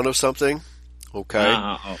making fun of something.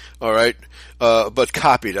 Okay. All right. But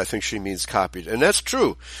copied. I think she means copied. And that's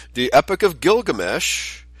true. The Epic of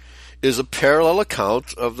Gilgamesh is a parallel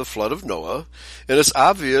account of the flood of Noah. And it's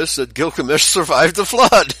obvious that Gilgamesh survived the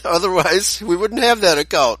flood. Otherwise, we wouldn't have that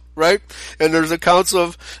account, right? And there's accounts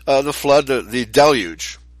of the flood, the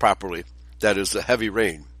deluge, properly. That is the heavy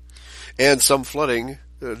rain. And some flooding.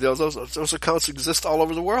 Those accounts exist all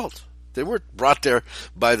over the world. They weren't brought there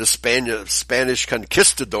by the Spanish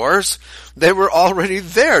conquistadors. They were already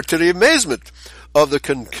there, to the amazement of the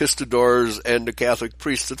conquistadors and the Catholic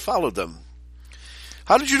priests that followed them.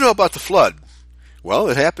 How did you know about the flood? Well,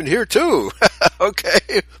 it happened here too.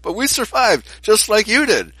 Okay, but we survived, just like you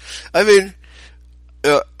did. I mean,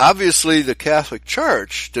 obviously the Catholic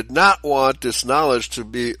Church did not want this knowledge to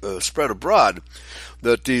be spread abroad,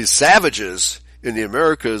 that these savages in the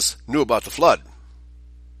Americas knew about the flood.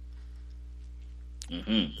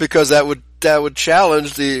 Mm-hmm. Because that would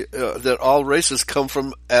challenge that all races come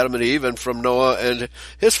from Adam and Eve and from Noah and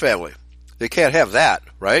his family. They can't have that,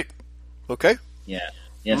 right? Okay. Yeah.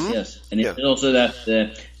 Yes. Mm-hmm. Yes. And it's also that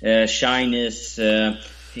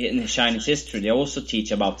in Chinese history they also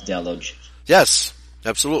teach about the deluge. Yes,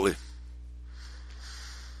 absolutely.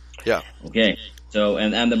 Yeah. Okay. So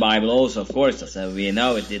and the Bible also, of course, so we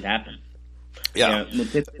know it did happen. Yeah.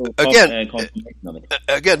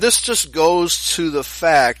 Again, this just goes to the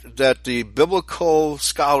fact that the biblical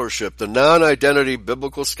scholarship, the non-identity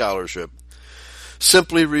biblical scholarship,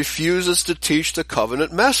 simply refuses to teach the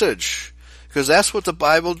covenant message. Because that's what the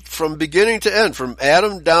Bible, from beginning to end, from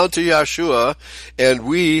Adam down to Yeshua, and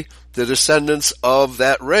we, the descendants of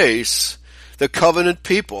that race, the covenant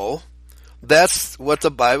people, that's what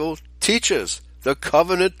the Bible teaches, the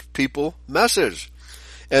covenant people message.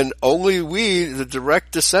 And only we, the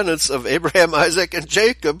direct descendants of Abraham, Isaac, and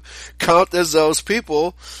Jacob, count as those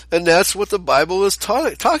people, and that's what the Bible is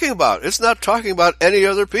talking about. It's not talking about any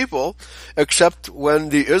other people, except when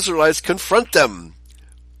the Israelites confront them.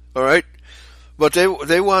 All right? But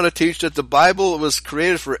they want to teach that the Bible was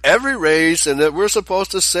created for every race, and that we're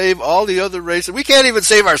supposed to save all the other races. We can't even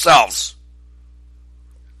save ourselves.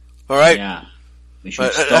 All right? Yeah. We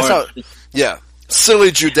should start. Yeah.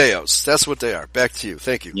 Silly Judeos. That's what they are. Back to you.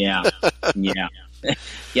 Thank you. Yeah. Yeah.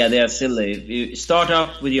 Yeah, they are silly. You start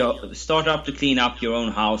up to clean up your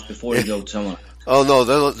own house before you go to someone. Oh no,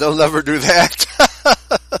 they'll never do that.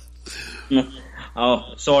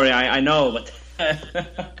 Oh, sorry, I know, but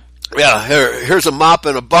yeah, here's a mop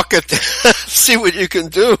and a bucket. See what you can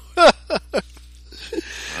do. All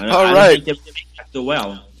right. I don't think they make that so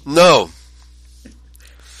well. No.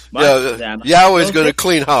 But, Yahweh's going to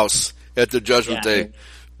clean house at the judgment day.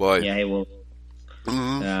 Boy. Yeah, he will.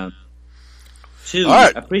 Mm-hmm. To all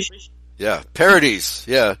right. appreciate. Yeah, parodies.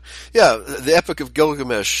 Yeah. The Epic of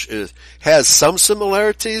Gilgamesh has some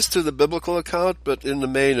similarities to the biblical account, but in the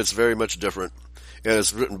main, it's very much different, and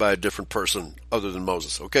it's written by a different person other than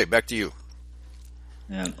Moses. Okay, back to you.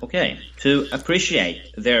 Okay, to appreciate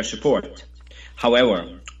their support.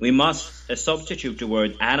 However, we must substitute the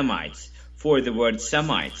word Adamites for the word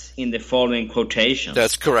Semites in the following quotation.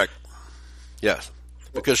 That's correct. Yes,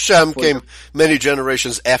 because Shem came many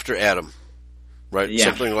generations after Adam. Right, yeah.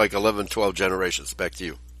 Something like 11, 12 generations. Back to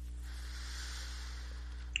you.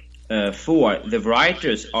 For the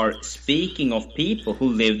writers are speaking of people who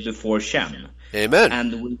lived before Shem.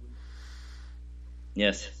 Amen.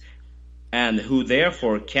 And who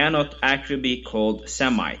therefore cannot actually be called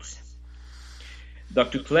Semites.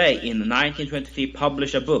 Dr. Clay in 1923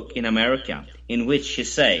 published a book in America in which he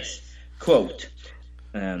says, quote,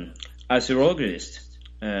 as a geologist,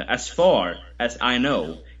 as far as I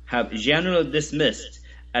know, have generally dismissed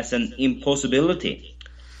as an impossibility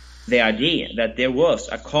the idea that there was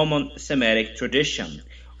a common Semitic tradition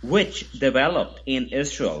which developed in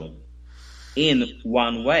Israel in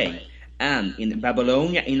one way and in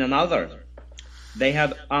Babylonia in another. They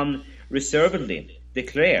have unreservedly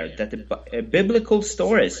declared that the biblical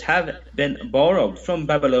stories have been borrowed from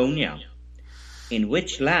Babylonia, in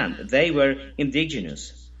which land they were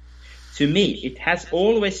indigenous. To me, it has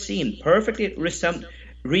always seemed perfectly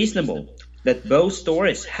reasonable that both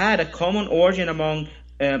stories had a common origin among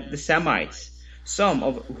the Semites, some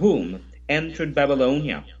of whom entered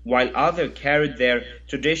Babylonia, while others carried their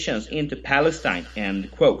traditions into Palestine,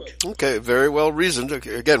 end quote. Okay, very well reasoned.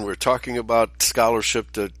 Again, we're talking about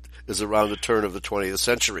scholarship that is around the turn of the 20th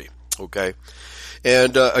century, okay?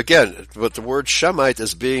 And again, but the word Shemite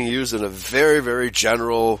is being used in a very, very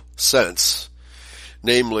general sense,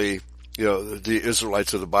 namely the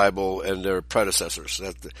Israelites of the Bible and their predecessors.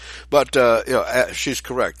 But she's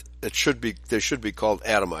correct. They should be called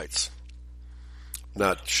Adamites,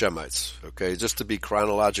 not Shemites. Okay, just to be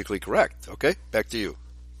chronologically correct. Okay, back to you.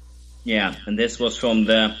 Yeah, and this was from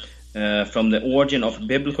the Origin of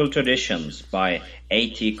Biblical Traditions by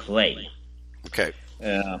A.T. Clay. Okay.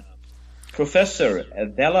 Professor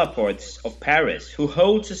Delaporte of Paris, who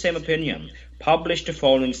holds the same opinion, published the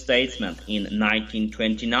following statement in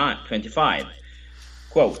 1925.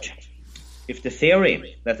 Quote, "If the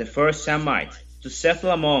theory that the first Semites to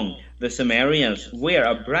settle among the Sumerians were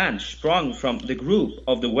a branch sprung from the group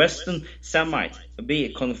of the Western Semites be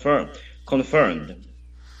confirmed,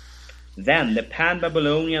 then the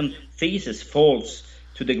Pan-Babylonian thesis falls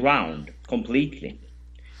to the ground completely.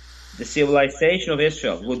 The civilization of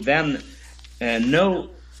Israel would then no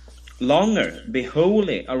longer be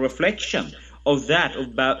wholly a reflection of that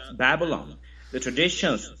of Babylon. The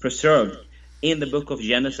traditions preserved in the book of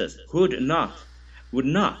Genesis would not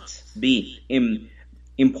be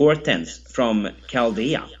importance from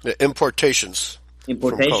Chaldea." Importations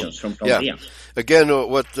from Chaldea. Yeah. Again,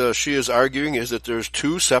 what she is arguing is that there's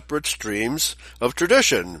two separate streams of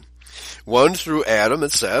tradition. One through Adam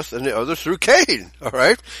and Seth, and the other through Cain. All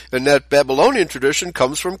right? And that Babylonian tradition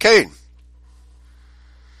comes from Cain.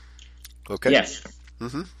 Okay? Yes.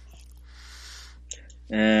 Mm-hmm.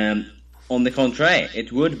 On the contrary,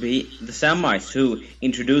 it would be the Semites who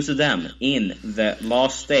introduced them in the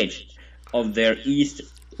last stage of their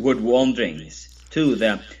eastward wanderings to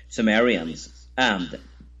the Sumerians, and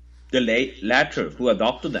the latter who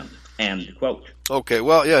adopted them. End quote. Okay,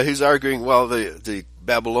 well, yeah, he's arguing, the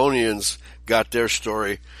Babylonians got their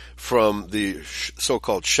story from the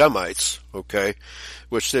so-called Shemites, okay,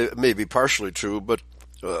 which may be partially true, but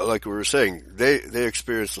like we were saying, they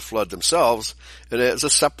experienced the flood themselves, and it's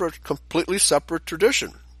a completely separate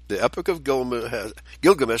tradition. The Epic of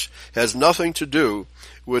Gilgamesh has nothing to do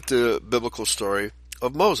with the biblical story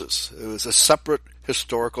of Moses. It was a separate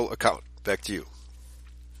historical account. Back to you.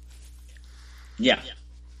 Yeah.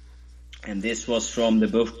 And this was from the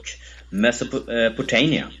book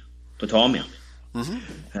Mesopotamia. Mm-hmm.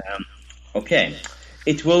 Okay.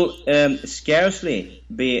 It will scarcely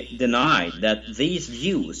be denied that these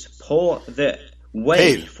views pave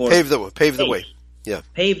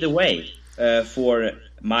the way for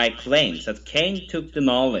my claims that Cain took the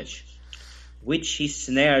knowledge which he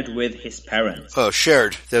snared with his parents. Oh,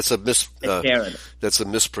 shared. That's a shared. That's a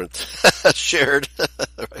misprint. Shared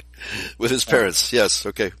right. With his parents. Yes.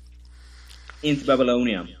 Okay. Into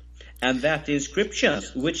Babylonia. And that the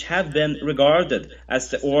inscriptions, which have been regarded as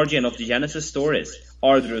the origin of the Genesis stories,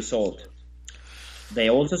 are the result. They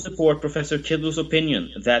also support Professor Kiddle's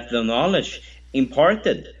opinion that the knowledge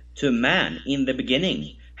imparted to man in the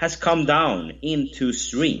beginning has come down in two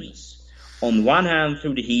streams. On one hand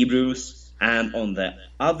through the Hebrews, and on the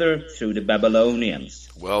other through the Babylonians.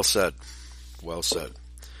 Well said. Well said.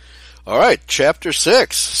 All right, chapter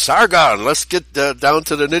 6, Sargon. Let's get down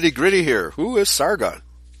to the nitty-gritty here. Who is Sargon?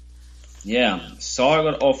 Yeah,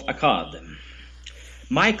 Sargon of Akkad.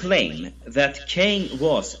 My claim that Cain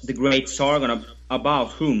was the great Sargon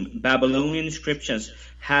about whom Babylonian inscriptions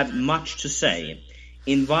have much to say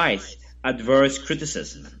invites adverse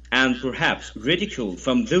criticism and perhaps ridicule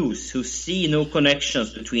from those who see no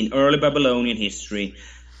connections between early Babylonian history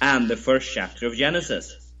and the first chapter of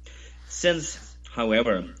Genesis. Since,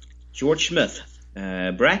 however, George Smith,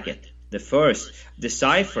 the first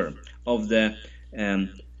decipher of the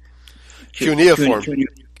cuneiform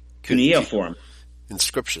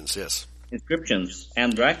inscriptions, yes. Inscriptions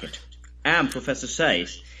and bracket, and Professor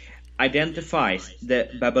Sayce identifies the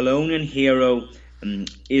Babylonian hero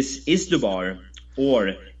is Isdubar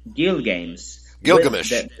or Gilgamesh.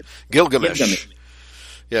 Gilgamesh.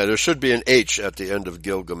 Yeah, there should be an H at the end of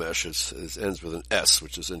Gilgamesh. It ends with an S,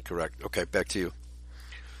 which is incorrect. Okay, back to you.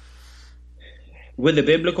 With the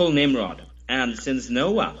biblical Nimrod, and since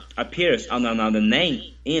Noah appears under another name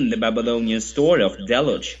in the Babylonian story of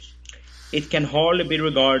deluge, it can hardly be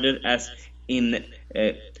regarded as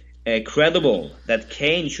credible that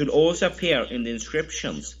Cain should also appear in the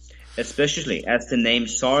inscriptions, especially as the name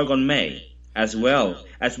Sargon may, as well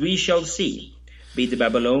as we shall see, be the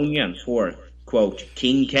Babylonian for, quote,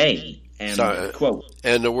 King Cain, quote.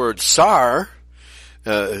 And the word Sar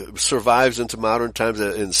survives into modern times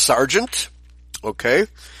in sergeant, okay?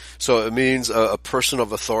 So it means a person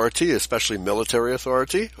of authority, especially military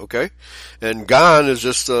authority, okay? And Gon is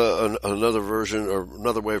just another version or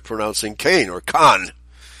another way of pronouncing Cain or Khan.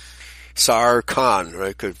 Sar Khan,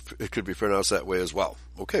 right? It could be pronounced that way as well.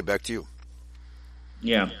 Okay, back to you.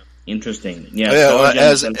 Yeah. Interesting. Yeah,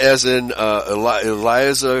 as in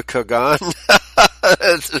Eliza Kagan,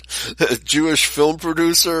 a Jewish film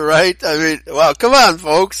producer, right? I mean, wow, come on,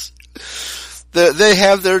 folks. They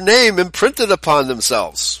have their name imprinted upon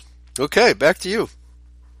themselves. Okay, back to you.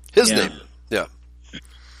 His name. Yeah.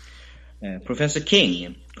 Professor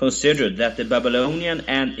King considered that the Babylonian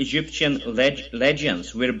and Egyptian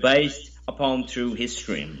legends were based upon true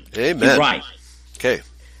history. Amen. He writes, okay.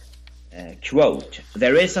 Quote,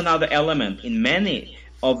 there is another element in many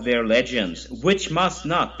of their legends which must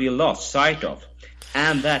not be lost sight of,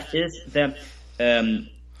 and that is the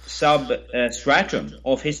substratum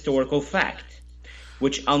of historical fact,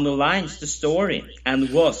 which underlines the story and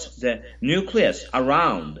was the nucleus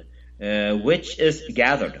around which is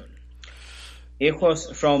gathered. Echoes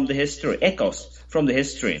from the history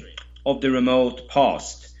of the remote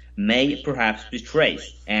past may perhaps be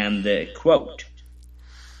traced, and quote.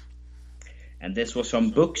 And this was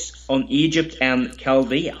from Books on Egypt and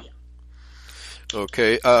Chaldea.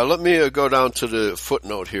 Okay, let me go down to the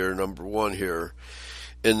footnote here, number 1 here.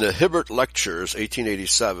 In the Hibbert Lectures,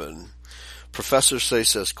 1887, Professor Say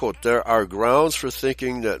says, quote, there are grounds for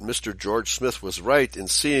thinking that Mr. George Smith was right in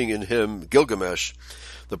seeing in him Gilgamesh,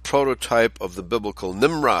 the prototype of the biblical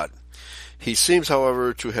Nimrod. He seems,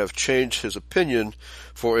 however, to have changed his opinion,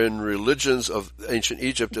 for in religions of ancient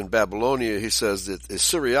Egypt and Babylonia, he says that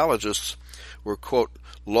Assyriologists were, quote,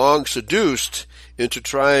 long seduced into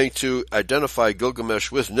trying to identify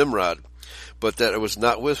Gilgamesh with Nimrod, but that it was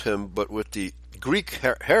not with him, but with the Greek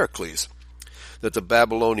Heracles, that the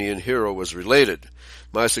Babylonian hero was related.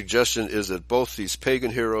 My suggestion is that both these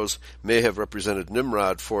pagan heroes may have represented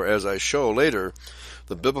Nimrod, for as I show later,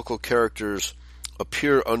 the biblical characters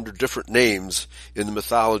appear under different names in the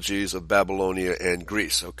mythologies of Babylonia and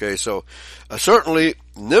Greece. Okay, so certainly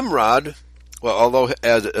Nimrod, well, although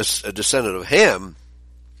as a descendant of Ham,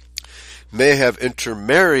 may have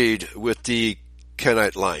intermarried with the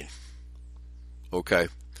Kenite line. Okay.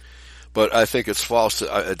 But I think it's false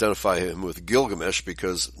to identify him with Gilgamesh,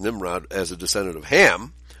 because Nimrod, as a descendant of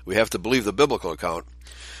Ham, we have to believe the biblical account,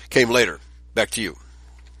 came later. Back to you.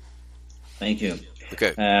 Thank you.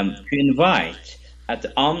 Okay. To invite at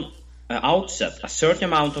the outset a certain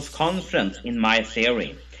amount of confidence in my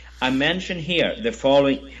theory, I mention here the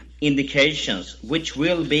following indications, which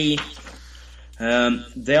will be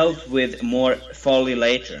dealt with more fully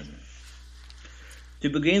later. To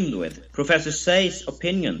begin with, Professor Say's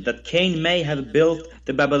opinion that Cain may have built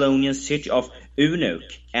the Babylonian city of Uruk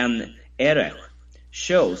and Erech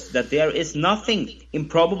shows that there is nothing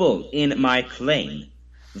improbable in my claim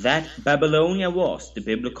that Babylonia was the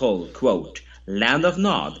biblical, quote, land of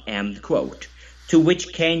Nod, end quote, to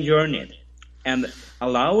which Cain journeyed, and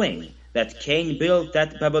allowing that Cain built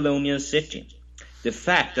that Babylonian city. The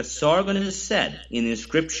fact that Sargon is said in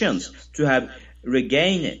inscriptions to have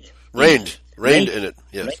reigned in it,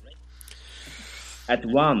 yes, at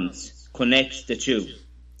once connects the two.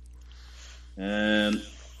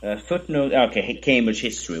 Footnote, okay, Cambridge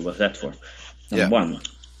history was that for. Number 1.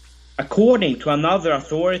 According to another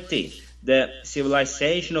authority, the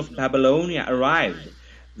civilization of Babylonia arrived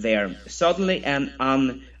there suddenly and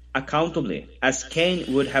unaccountably, as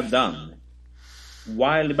Cain would have done,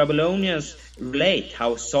 while the Babylonians relate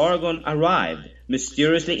how Sargon arrived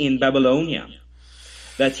mysteriously in Babylonia,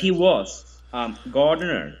 that he was a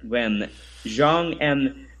gardener when young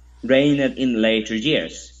and reigned in later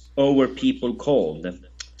years over people called,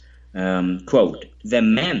 quote, the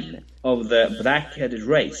men of the black-headed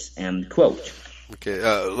race, end quote. Okay,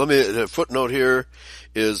 the footnote here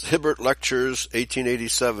is Hibbert Lectures,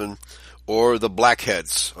 1887, or the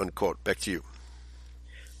Blackheads, unquote. Back to you.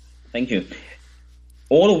 Thank you.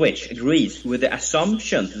 All of which agrees with the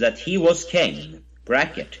assumption that he was Cain,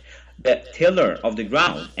 bracket, the tiller of the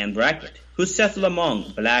ground, end bracket, who settled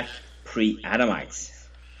among black pre-Adamites.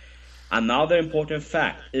 Another important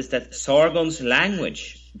fact is that Sargon's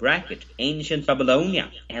language, bracket, ancient Babylonia,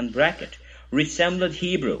 end bracket, resembled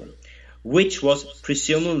Hebrew, which was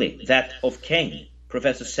presumably that of Cain.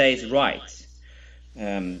 Professor Sayes writes,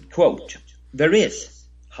 quote, there is,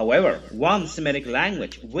 however, one Semitic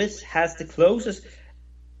language which has the closest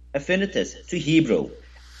affinities to Hebrew,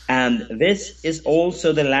 and this is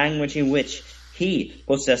also the language in which he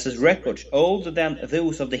possesses records older than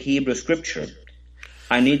those of the Hebrew scripture.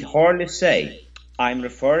 I need hardly say I'm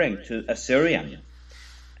referring to Assyrian,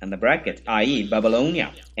 and the bracket, i.e.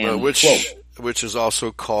 Babylonia, and which is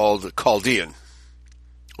also called Chaldean.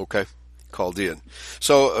 Okay, Chaldean.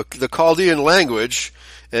 So the Chaldean language,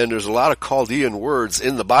 and there's a lot of Chaldean words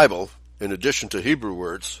in the Bible, in addition to Hebrew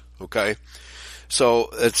words, okay? So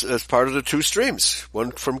it's part of the two streams,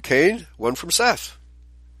 one from Cain, one from Seth.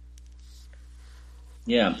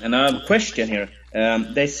 Yeah, and I have a question here.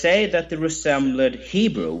 They say that they resembled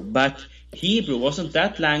Hebrew, but Hebrew, wasn't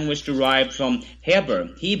that language derived from Heber,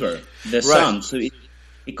 the son? So it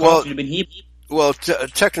can't have been Hebrew. Well,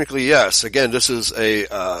 technically, yes. Again, this is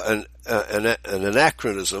an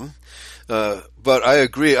anachronism, but I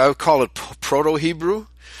agree. I would call it Proto-Hebrew,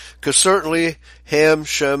 because certainly Ham,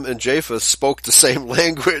 Shem, and Japheth spoke the same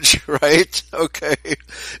language, right? Okay,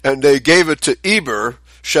 and they gave it to Eber,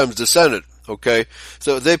 Shem's descendant. Okay,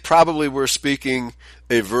 so they probably were speaking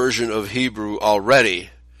a version of Hebrew already.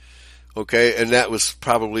 Okay, and that was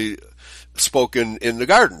probably spoken in the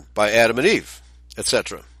garden by Adam and Eve,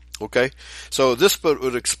 etc. Okay, so this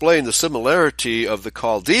would explain the similarity of the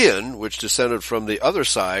Chaldean, which descended from the other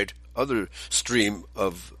stream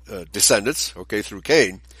of descendants, okay, through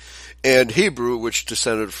Cain, and Hebrew, which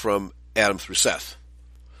descended from Adam through Seth.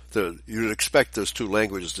 You'd expect those two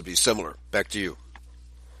languages to be similar. Back to you.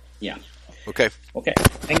 Yeah. Okay. Okay,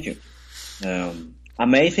 thank you.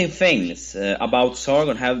 Amazing things about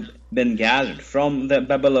Sargon have been gathered from the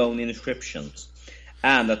Babylonian inscriptions,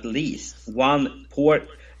 and at least one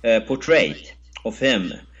portrait of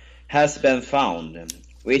him has been found,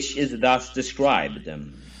 which is thus described,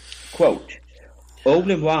 quote,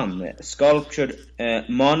 only one sculptured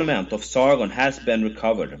monument of Sargon has been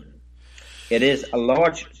recovered. It is a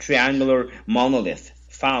large triangular monolith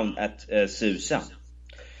found at Susa.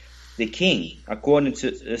 The king, according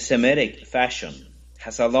to Semitic fashion,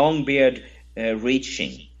 has a long beard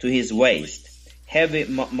reaching to his waist, heavy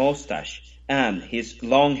mustache, and his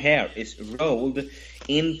long hair is rolled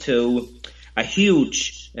into a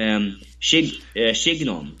huge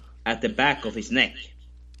chignon at the back of his neck.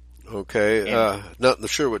 Okay, not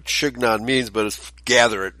sure what chignon means, but it's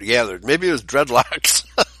gathered. Maybe it was dreadlocks.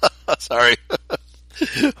 Sorry.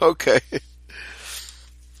 Okay.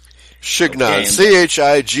 Chignon, okay.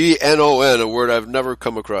 Chignon, a word I've never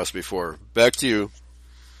come across before. Back to you.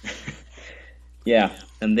 Yeah,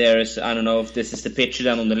 and there is, I don't know if this is the picture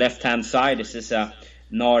then on the left-hand side, this is a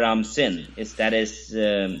Naram Sin. That is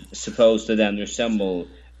supposed to then resemble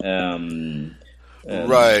right.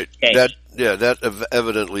 Cain. That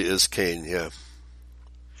evidently is Cain, yeah.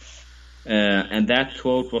 And that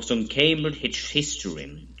quote was on Cambridge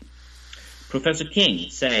History. Professor King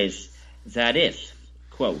says that if,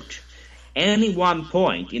 quote, any one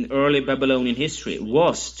point in early Babylonian history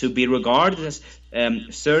was to be regarded as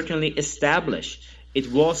certainly established, it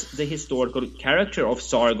was the historical character of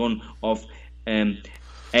Sargon of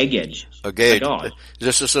Agade.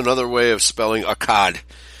 This is another way of spelling Akkad.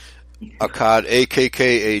 Akkad,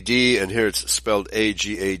 A-K-K-A-D, and here it's spelled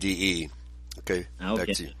A-G-A-D-E. Okay, back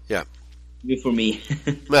to you. Yeah. Good for me.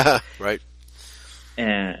 Right.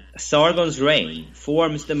 Sargon's reign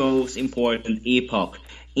forms the most important epoch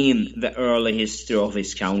in the early history of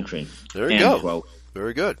his country. There you go. Quote.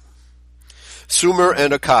 Very good. Sumer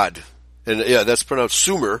and Akkad. And yeah, that's pronounced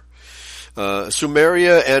Sumer.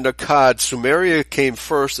 Sumeria and Akkad. Sumeria came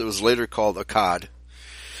first. It was later called Akkad.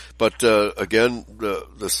 But again,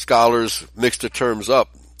 the scholars mixed the terms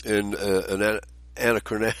up in an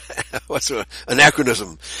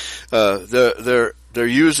anachronism. They're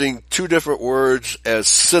using two different words as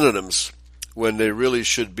synonyms when they really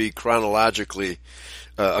should be chronologically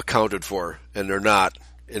accounted for, and they're not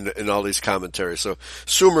in all these commentaries. So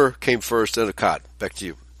Sumer came first, then Akkad. Back to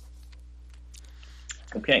you.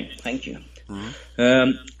 Okay, thank you.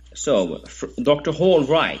 Mm-hmm. So Dr. Hall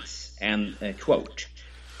writes, and quote,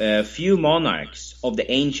 few monarchs of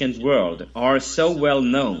the ancient world are so well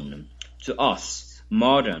known to us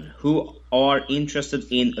modern who are interested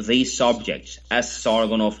in these subjects as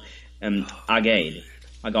Sargon of Agade.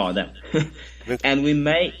 And we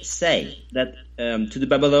may say that to the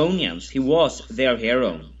Babylonians he was their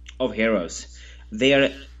hero of heroes,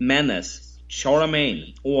 their menace,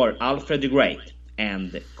 Charlemagne or Alfred the Great,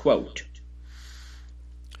 and quote.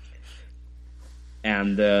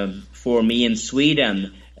 And for me in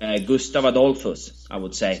Sweden, Gustav Adolphus, I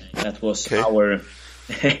would say. That was our...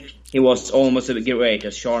 he was almost as great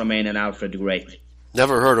as Charlemagne and Alfred the Great.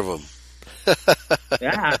 Never heard of him.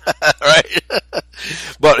 Yeah. Right.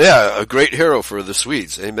 But yeah, a great hero for the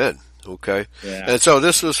Swedes. Amen. Okay. Yeah. And so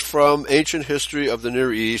this was from Ancient History of the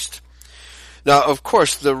Near East. Now, of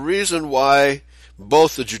course, the reason why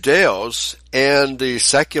both the Judeos and the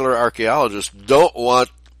secular archaeologists don't want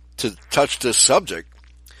to touch this subject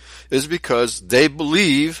is because they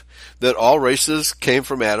believe that all races came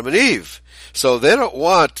from Adam and Eve. So they don't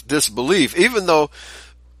want this belief, even though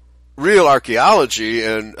real archaeology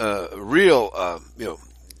and real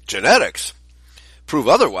genetics prove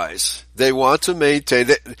otherwise. They want to maintain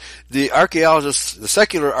that the archaeologists, the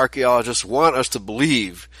secular archaeologists, want us to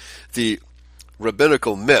believe the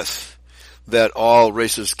rabbinical myth that all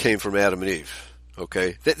races came from Adam and Eve.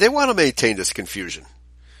 Okay? They want to maintain this confusion.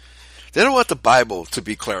 They don't want the Bible to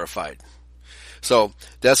be clarified. So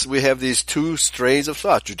we have these two strains of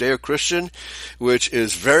thought, Judeo-Christian, which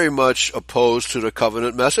is very much opposed to the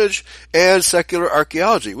covenant message, and secular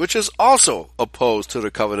archaeology, which is also opposed to the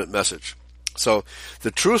covenant message. So the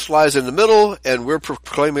truth lies in the middle, and we're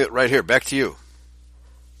proclaiming it right here. Back to you.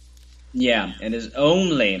 Yeah, it is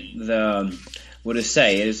only the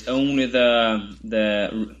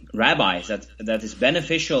rabbis that is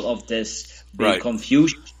beneficial of this big right.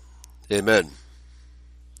 confusion. Amen.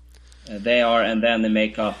 They are, and then they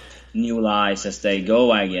make up new lies as they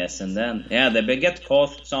go, I guess, and then they get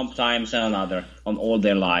caught sometimes and another on all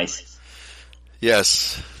their lies.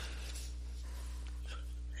 Yes.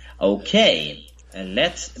 Okay, and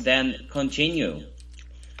let's then continue.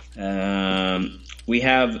 We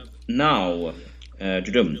have now,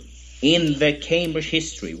 in the Cambridge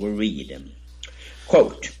history, we read,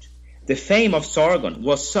 quote, "The fame of Sargon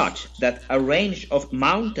was such that a range of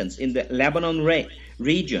mountains in the Lebanon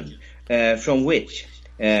region, from which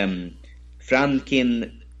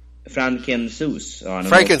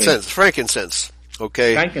frankincense,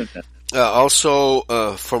 okay, frankincense.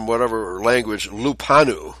 Also, from whatever language,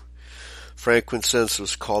 lupanu. Frankincense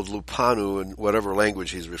was called lupanu in whatever language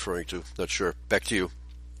he's referring to. Not sure. Back to you.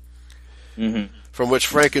 Mm-hmm. From which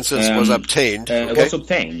frankincense was obtained. Okay? Was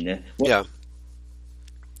obtained. Yeah.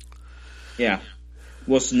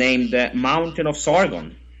 Was named the Mountain of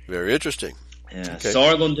Sargon. Very interesting. Okay.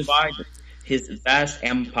 Sargon divided his vast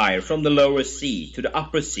empire from the lower sea to the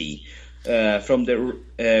upper sea, from the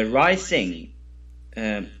rising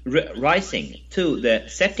to the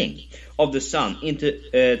setting of the sun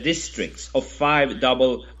into districts of 5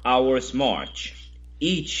 double hours march,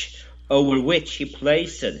 each over which he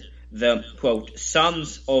placed the, quote,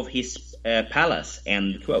 sons of his palace,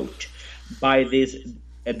 end quote. By these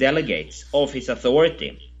delegates of his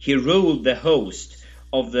authority, he ruled the host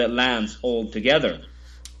of the lands altogether.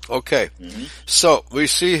 Okay. Mm-hmm. So we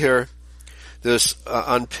see here this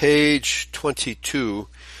on page 22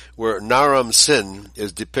 where Naram Sin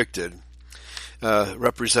is depicted,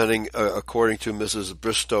 representing, according to Mrs.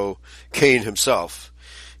 Bristow, Cain himself.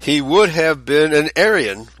 He would have been an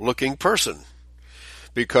Aryan-looking person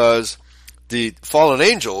because the fallen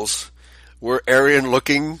angels were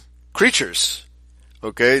Aryan-looking creatures.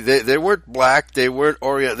 Okay, they weren't black, they weren't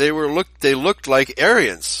Orient, they looked like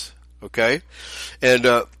Aryans. Okay, and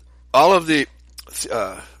all of the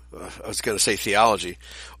I was going to say theology,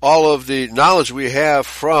 all of the knowledge we have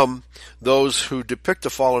from those who depict the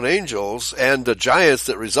fallen angels and the giants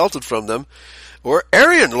that resulted from them were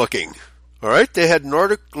Aryan looking. All right, they had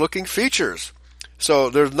Nordic looking features, so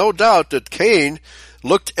there's no doubt that Cain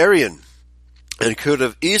looked Aryan and could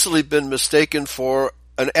have easily been mistaken for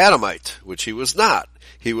an Adamite, which he was not.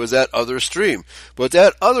 He was that other stream. But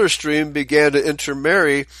that other stream began to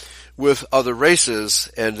intermarry with other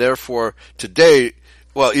races, and therefore today,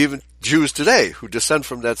 well, even Jews today who descend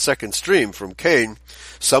from that second stream from Cain,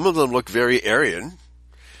 some of them look very Aryan,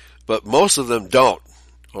 but most of them don't.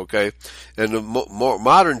 Okay? And the more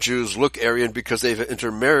modern Jews look Aryan because they've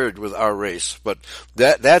intermarried with our race. But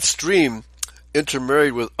that stream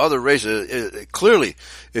intermarried with other races. Clearly,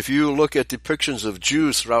 if you look at depictions of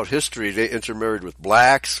Jews throughout history, they intermarried with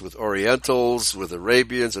blacks, with Orientals, with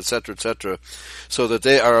Arabians, etc., so that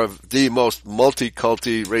they are the most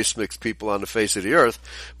multi-culti race-mixed people on the face of the earth,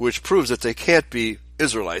 which proves that they can't be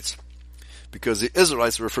Israelites, because the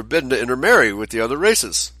Israelites were forbidden to intermarry with the other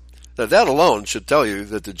races. Now that alone should tell you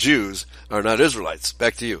that the Jews are not Israelites.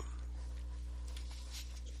 Back to you.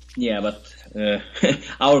 Yeah, but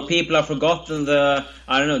our people have forgotten the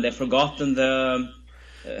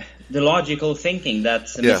logical thinking that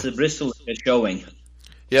Mrs. Bristol is showing.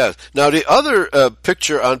 Yeah. Now the other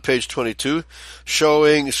picture on page 22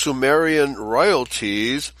 showing Sumerian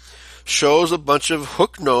royalties shows a bunch of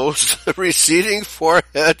hook-nosed, receding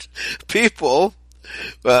forehead people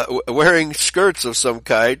wearing skirts of some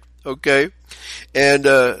kind. Okay, and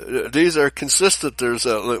these are consistent. There's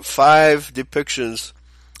 6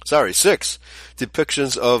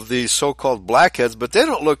 depictions of these so-called blackheads, but they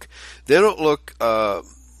don't look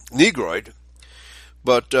Negroid,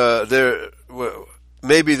 but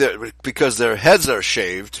because their heads are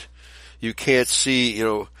shaved, you can't see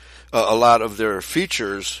a lot of their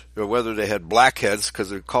features, or whether they had blackheads,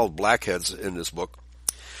 because they're called blackheads in this book.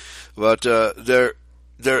 But they're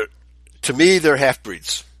to me they're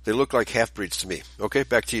half-breeds. They look like half-breeds to me. Okay,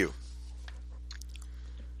 back to you.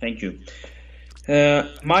 Thank you.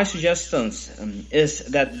 My suggestions is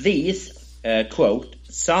that these, quote,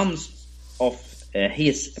 sons of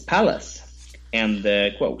his palace, and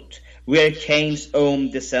quote, were Cain's own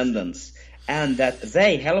descendants, and that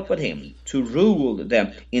they helped him to rule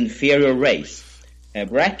the inferior race,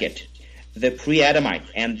 bracket, the pre-Adamite,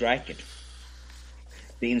 and bracket.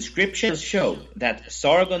 The inscriptions show that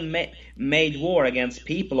Sargon made war against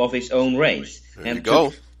people of his own race and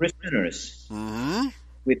took prisoners,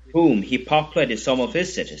 with whom he populated some of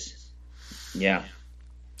his cities. Yeah.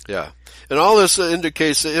 Yeah. And all this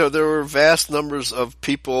indicates that, there were vast numbers of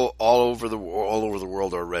people all over the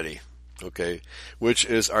world already. Okay, which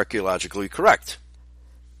is archaeologically correct.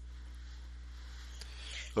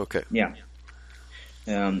 Okay. Yeah.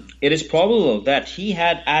 It is probable that he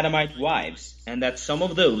had Adamite wives, and that some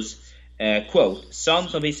of those, quote,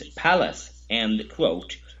 sons of his palace, end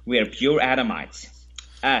quote, were pure Adamites,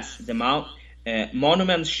 as the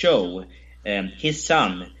monuments show his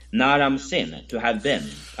son Naram-Sin to have been.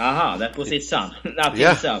 Aha, that was his son, not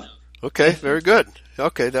himself. Okay, very good.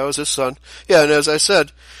 Okay, that was his son. Yeah, and as I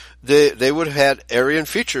said, they would have had Aryan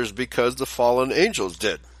features because the fallen angels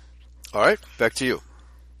did. All right, back to you.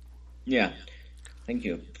 Yeah, thank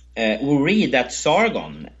you. We read that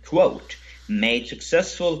Sargon, quote, made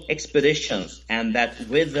successful expeditions, and that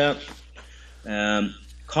with the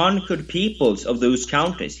conquered peoples of those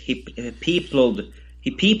countries, he peopled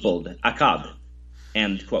Akkad,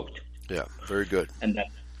 end quote. Yeah, very good. And that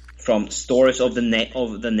from Stories of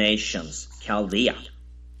the Nations, Chaldea.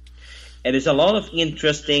 And there's a lot of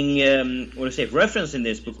interesting, reference in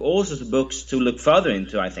this book, also books to look further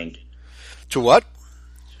into, I think. To what?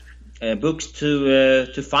 Books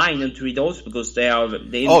to find and to read also, because they are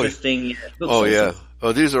the interesting books. Oh, yeah.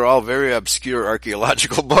 Oh, these are all very obscure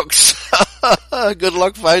archaeological books. Good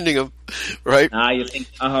luck finding them, right? You think?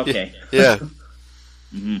 Okay. Yeah.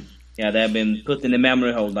 Mm-hmm. Yeah, they have been put in the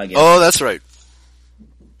memory hold, I guess. Oh, that's right.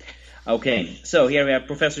 Okay, so here we have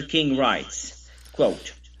Professor King writes,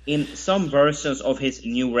 quote, in some versions of his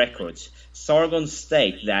new records, Sargon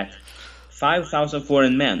states that 5,000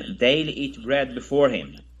 foreign men daily eat bread before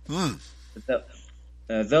him.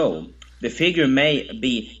 Though the figure may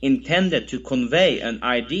be intended to convey an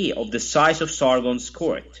idea of the size of Sargon's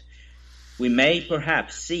court, we may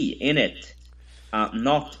perhaps see in it a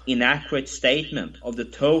not inaccurate statement of the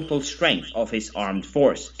total strength of his armed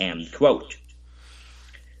force, end quote.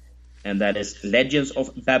 And that is Legends of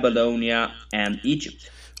Babylonia and Egypt.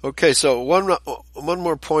 Okay, so one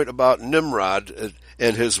more point about Nimrod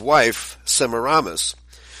and his wife, Semiramis.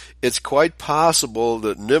 It's quite possible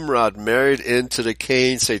that Nimrod married into the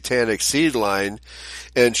Cain satanic seed line,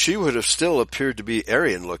 and she would have still appeared to be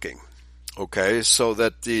Aryan-looking. Okay, so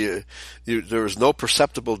that there was no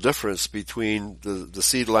perceptible difference between the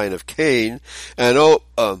seed line of Cain. And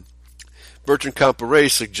Bertrand Comparet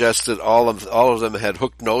suggested all of them had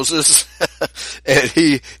hooked noses, and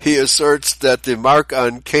he asserts that the mark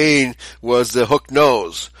on Cain was the hooked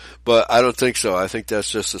nose, but I don't think so. I think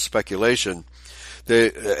that's just a speculation.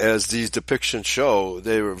 As these depictions show,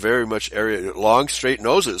 they were very much long, straight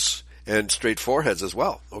noses and straight foreheads as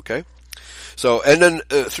well. Okay, so and then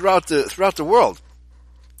throughout the world,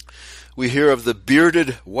 we hear of the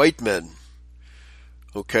bearded white men.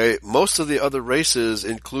 Okay, most of the other races,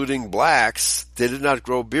 including blacks, they did not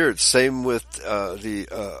grow beards. Same with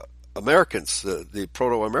the Americans, the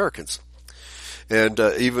Proto-Americans. And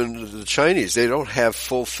even the Chinese, they don't have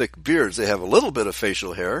full, thick beards. They have a little bit of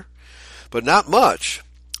facial hair, but not much.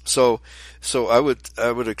 So I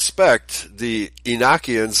would expect the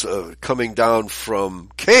Enochians coming down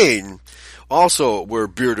from Cain also were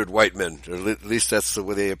bearded white men. Or at least that's the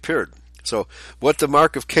way they appeared. So what the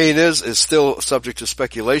mark of Cain is still subject to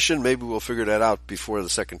speculation. Maybe we'll figure that out before the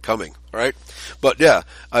second coming. All right? But yeah,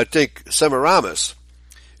 I think Semiramis,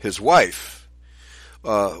 his wife,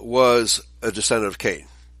 was a descendant of Cain.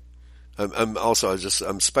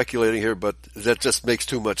 I'm speculating here, but that just makes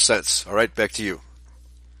too much sense. All right, back to you.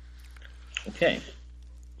 Okay.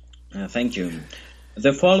 Thank you.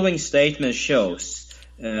 The following statement shows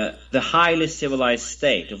the highly civilized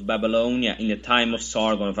state of Babylonia in the time of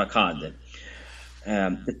Sargon of Akkad.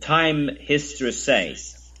 The time history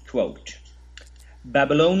says, quote,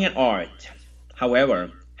 Babylonian art,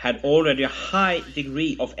 however, had already a high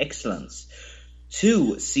degree of excellence.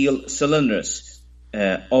 2 seal cylinders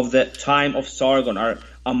of the time of Sargon are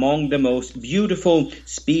among the most beautiful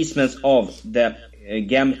specimens of the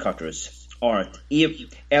gem cutter's art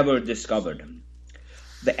ever discovered.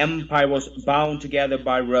 The empire was bound together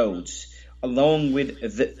by roads. Along with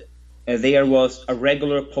there was a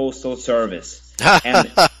regular postal service. And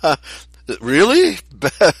really?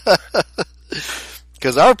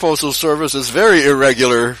 Because our postal service is very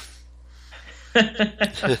irregular.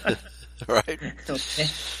 Right? Okay.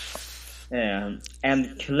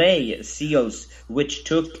 and clay seals, which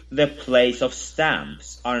took the place of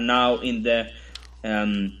stamps, are now in the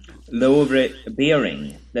Louvre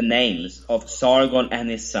bearing the names of Sargon and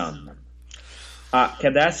his son. A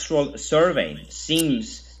cadastral survey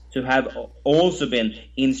seems to have also been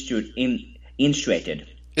instituted.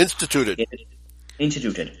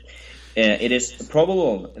 It is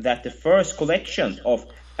probable that the first collection of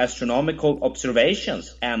astronomical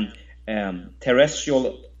observations and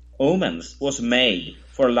terrestrial omens was made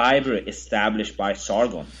for a library established by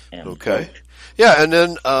Sargon. Okay. Yeah, and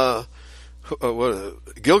then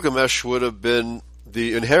Gilgamesh would have been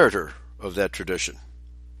the inheritor of that tradition.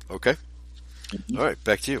 Okay? Mm-hmm. All right,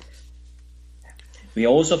 back to you. We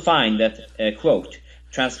also find that, quote,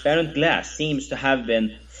 transparent glass seems to have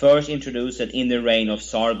been first introduced in the reign of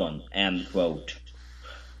Sargon, end quote.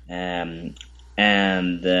 And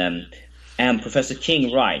Professor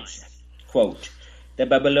King writes, quote, the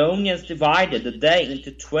Babylonians divided the day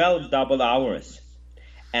into 12 double hours,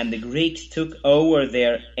 and the Greeks took over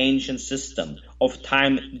their ancient system of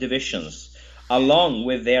time divisions, along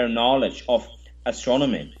with their knowledge of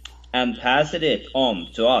astronomy, and passed it on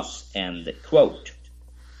to us, end quote.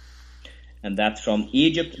 And that's from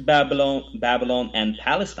Egypt, Babylon, and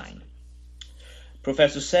Palestine.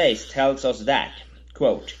 Professor Sayce tells us that,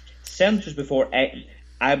 quote, centuries before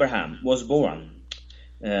Abraham was born,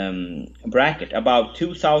 bracket, about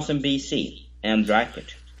 2000 BC, end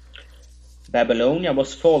bracket, Babylonia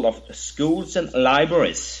was full of schools and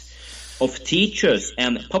libraries, of teachers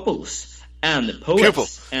and pupils, and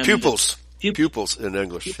poets. Pupils in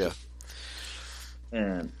English, yeah.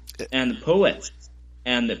 And poets,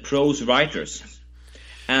 and prose writers,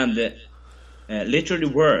 and literary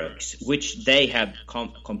works which they had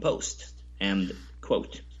composed, end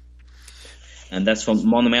quote. And that's from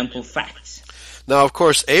Monumental Facts. Now, of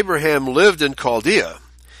course, Abraham lived in Chaldea,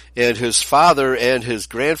 and his father and his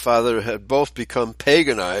grandfather had both become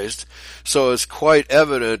paganized, so it's quite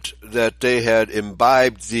evident that they had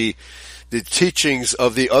imbibed the teachings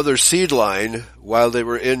of the other seed line while they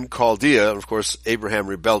were in Chaldea. Of course, Abraham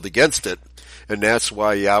rebelled against it, and that's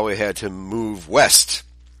why Yahweh had him move west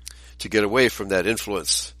to get away from that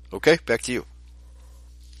influence. Okay, back to you.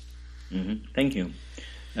 Mm-hmm. Thank you.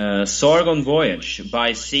 Sargon voyage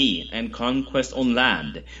by sea and conquest on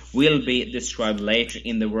land will be described later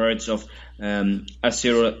in the words of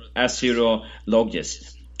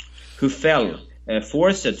Assyriologists, who fell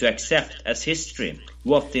forced to accept as history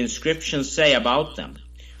what the inscriptions say about them,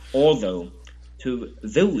 although to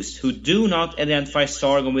those who do not identify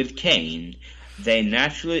Sargon with Cain, they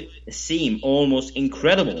naturally seem almost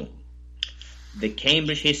incredible. The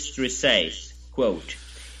Cambridge History says, quote,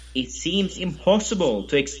 it seems impossible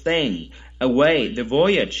to explain away the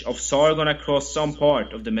voyage of Sargon across some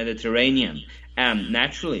part of the Mediterranean, and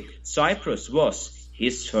naturally Cyprus was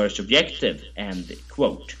his first objective, end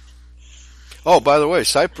quote. Oh, by the way,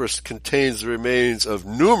 Cyprus contains the remains of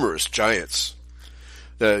numerous giants.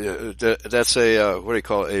 That's a what do you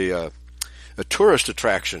call it? A tourist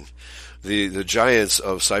attraction. The giants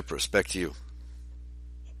of Cyprus. Back to you.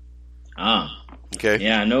 Okay.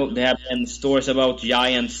 Yeah, I know there have been stories about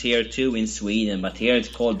giants here too in Sweden, but here it's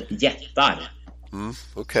called jättar.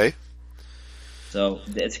 Okay. So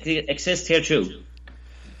it exists here too.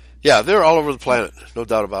 Yeah, they're all over the planet, no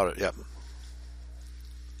doubt about it. Yeah.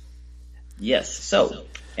 Yes. So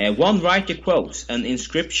one writer quotes an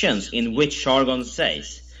inscription in which Sargon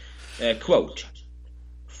says, quote,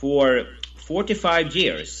 for 45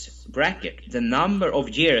 years, bracket, the number of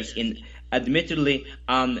years in admittedly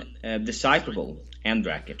undecipherable, end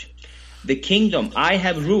bracket, the kingdom I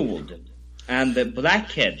have ruled, and the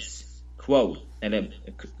blackheads, quote,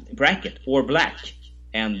 bracket, or black,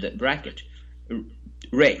 and bracket,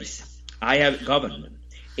 race, I have governed.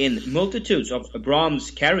 In multitudes of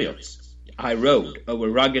bronze chariots, I rode over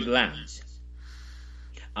rugged lands.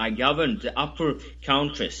 I governed the upper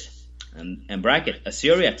countries, and bracket,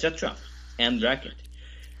 Assyria, etc., end bracket.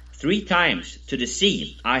 3 times to the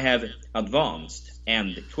sea I have advanced,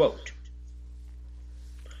 end quote.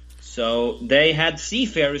 So they had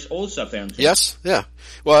seafarers also, apparently. Yes, yeah.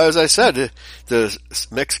 Well, as I said, the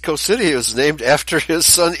Mexico City was named after his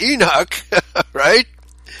son Enoch, right?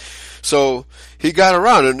 So he got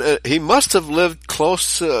around, and he must have lived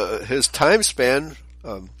close to his time span.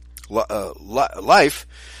 Life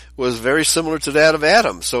was very similar to that of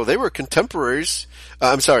Adam. So they were contemporaries.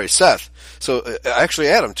 Seth. So actually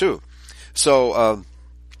Adam too. So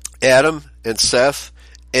Adam and Seth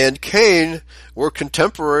and Cain were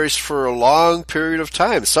contemporaries for a long period of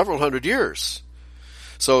time, several hundred years.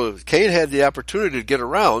 So Cain had the opportunity to get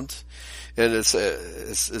around, and it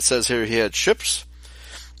says here he had ships,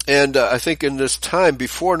 And I think in this time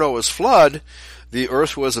before Noah's flood, the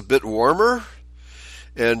earth was a bit warmer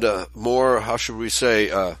and more, how should we say,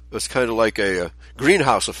 it was kind of like a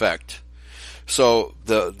greenhouse effect. So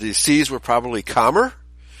the seas were probably calmer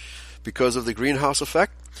because of the greenhouse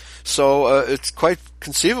effect. So it's quite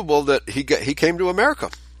conceivable that he came to America.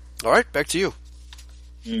 All right, back to you.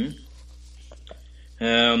 Mm-hmm.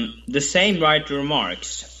 The same writer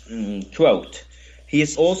remarks, quote, he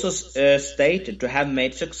is also stated to have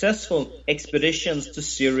made successful expeditions to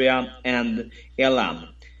Syria and Elam,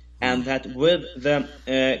 and that with the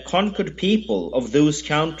conquered people of those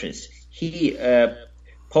countries, he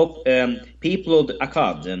peopled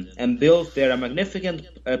Akkad and built there a magnificent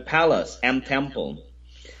palace and temple,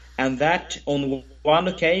 and that on one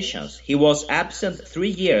occasion he was absent 3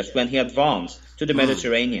 years when he advanced to the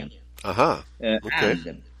Mediterranean. Okay.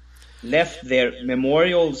 And left there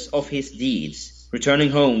memorials of his deeds, returning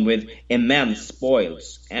home with immense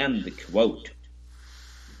spoils, end quote.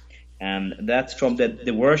 And that's from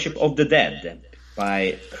the Worship of the Dead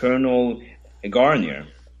by Colonel Garnier.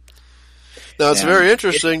 Now, it's very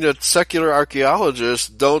interesting that secular archaeologists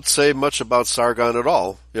don't say much about Sargon at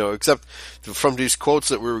all, except from these quotes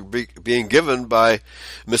that were being given by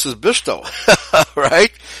Mrs. Bistow,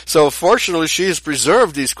 right? So, fortunately, she has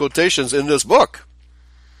preserved these quotations in this book.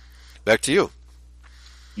 Back to you.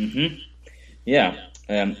 Mm-hmm. Yeah.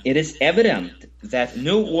 It is evident that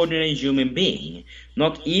no ordinary human being,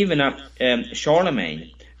 not even a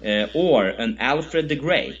Charlemagne or an Alfred the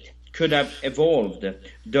Great, could have evolved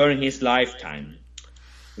during his lifetime.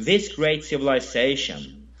 This great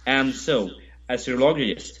civilization, and so, as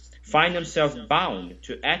zoologists, find themselves bound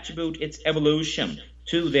to attribute its evolution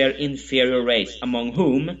to their inferior race, among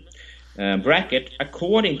whom,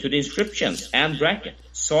 according to the inscriptions, and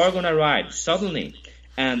Sargon arrived suddenly,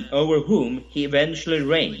 and over whom he eventually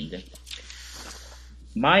reigned.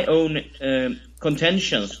 My own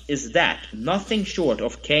contention is that nothing short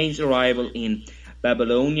of Cain's arrival in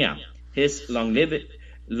Babylonia, his longevity,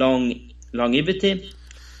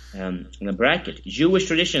 Jewish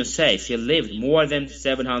tradition says he lived more than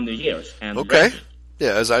 700 years. And okay.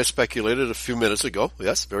 Yeah, as I speculated a few minutes ago.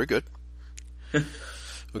 Yes, very good.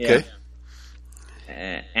 Okay.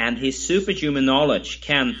 Yeah. And his superhuman knowledge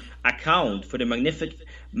can account for the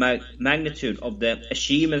magnitude of the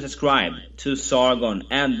achievements ascribed to Sargon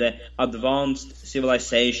and the advanced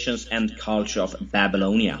civilizations and culture of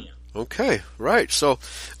Babylonia. Okay, right. So,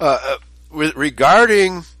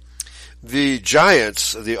 regarding the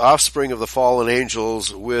giants, the offspring of the fallen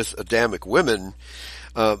angels with Adamic women,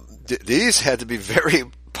 these had to be very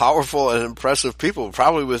powerful and impressive people,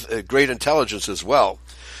 probably with great intelligence as well.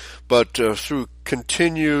 But through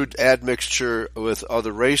continued admixture with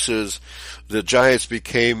other races, the giants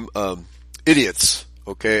became idiots,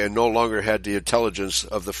 okay, and no longer had the intelligence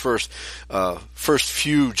of the first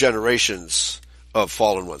few generations of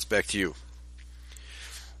fallen ones. Back to you.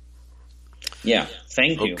 Yeah,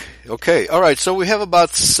 thank you. Okay, all right, so we have about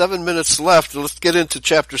 7 minutes left. Let's get into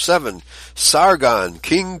chapter 7, Sargon,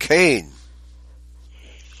 King Cain.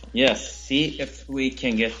 Yes, see if we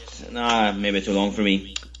can get... maybe too long for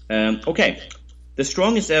me. Okay, the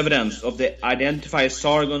strongest evidence of the identifier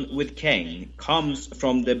Sargon with Cain comes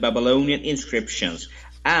from the Babylonian inscriptions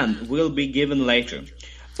and will be given later.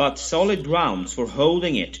 But solid grounds for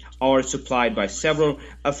holding it are supplied by several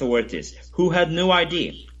authorities who had no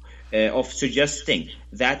idea of suggesting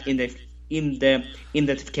that in the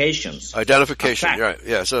identifications. Identification, right?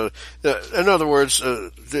 Yeah. So, in other words,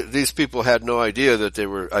 these people had no idea that they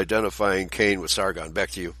were identifying Cain with Sargon.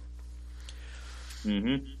 Back to you.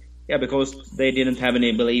 Mm-hmm. Yeah, because they didn't have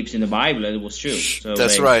any beliefs in the Bible that it was true. So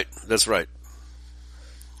That's right. That's right.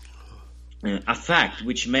 A fact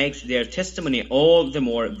which makes their testimony all the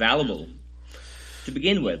more valuable. To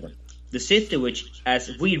begin with, the city which,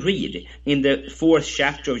 as we read in the 4th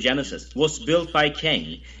chapter of Genesis, was built by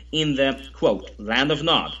Cain in the, quote, land of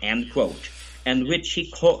Nod, end quote, and which he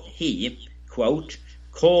quote,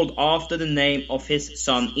 called after the name of his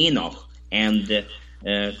son Enoch, and,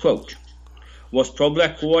 quote, was probably,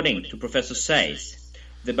 according to Professor Sayce,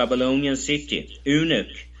 the Babylonian city, Unuk,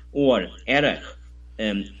 or Erech,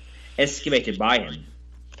 excavated by him.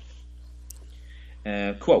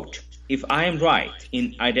 Quote, if I am right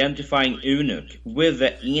in identifying Unuk with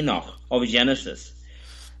the Enoch of Genesis,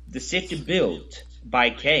 the city built by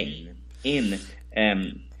Cain in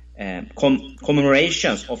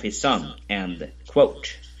commemorations of his son, end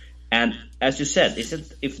quote. And as you said,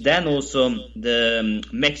 if then also the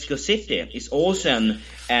Mexico City is also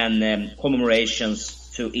an commemorations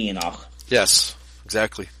to Enoch. Yes,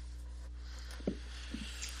 exactly.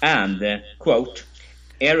 And, quote,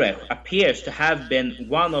 Erech appears to have been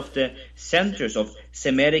one of the centers of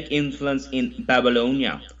Semitic influence in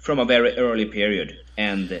Babylonia from a very early period.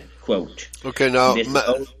 End quote. Okay, now,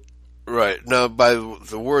 right. Now, by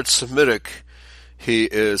the word Semitic, he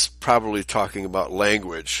is probably talking about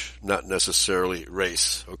language, not necessarily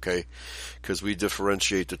race, okay? Because we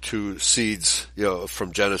differentiate the two seeds,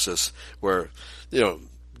 from Genesis, where,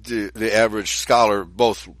 the average scholar,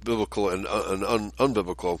 both biblical and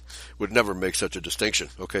unbiblical, would never make such a distinction.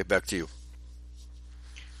 Okay, back to you.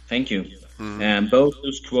 Thank you. And both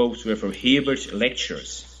those quotes were from Herbert's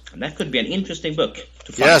lectures. And that could be an interesting book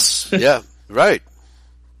to find. Yes, yeah, right.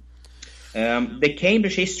 The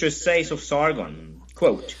Cambridge history says of Sargon,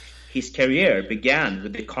 quote, his career began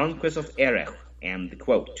with the conquest of Erech, end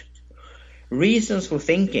quote. Reasons for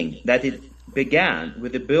thinking that it began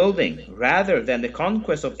with the building rather than the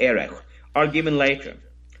conquest of Erech are given later.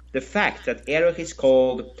 The fact that Erech is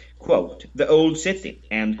called, quote, the old city,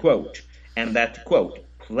 end quote, and that, quote,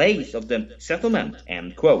 place of the settlement,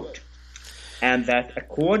 end quote, and that,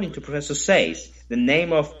 according to Professor Sayce, the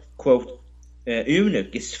name of, quote,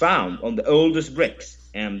 eunuch is found on the oldest bricks,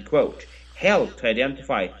 end quote, help to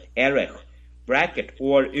identify Erech, bracket,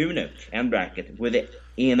 or eunuch, end bracket, with the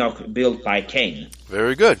Enoch built by Cain.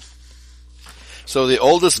 Very good. So the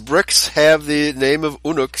oldest bricks have the name of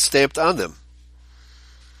eunuch stamped on them.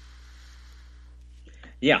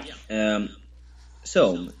 Yeah.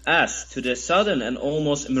 So, as to the sudden and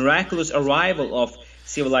almost miraculous arrival of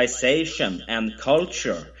civilization and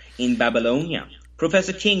culture in Babylonia,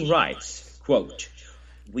 Professor King writes, quote,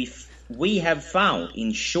 we have found,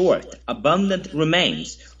 in short, abundant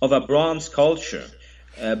remains of a bronze culture,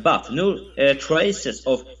 but no traces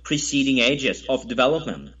of preceding ages of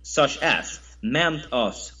development, such as meant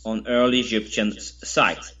us on early Egyptian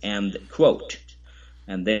sites, end quote.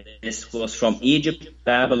 And this was from Egypt,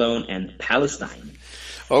 Babylon, and Palestine.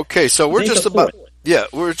 Okay, so we're just about,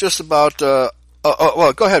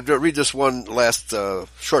 well, go ahead, read this one last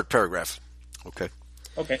short paragraph. Okay.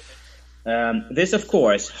 This, of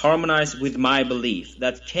course, harmonized with my belief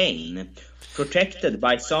that Cain, protected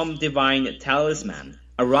by some divine talisman,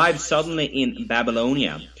 arrived suddenly in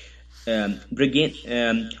Babylonia,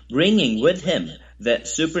 bringing with him the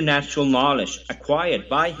supernatural knowledge acquired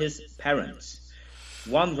by his parents.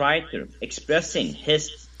 One writer, expressing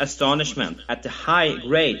his astonishment at the high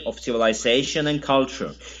grade of civilization and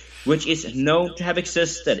culture which is known to have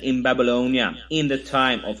existed in Babylonia in the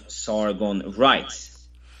time of Sargon, writes.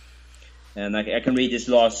 And I can read this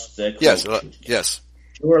last quote. Yes.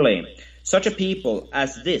 Surely, such a people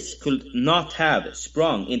as this could not have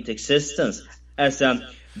sprung into existence as a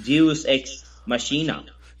deus ex machina.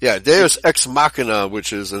 Yeah, deus ex machina,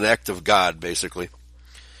 which is an act of God, basically.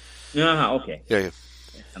 Okay. Yeah.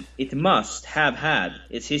 It must have had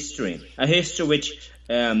its history, a history which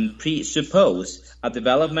presupposed a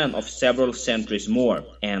development of several centuries more,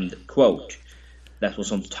 end quote. That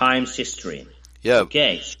was on Times History. Yeah.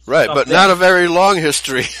 Okay. Right, but not a very long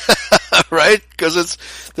history, right? Because it's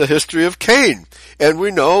the history of Cain. And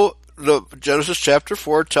we know the Genesis chapter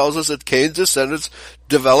 4 tells us that Cain's descendants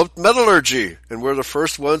developed metallurgy, and we're the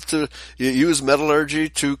first ones to use metallurgy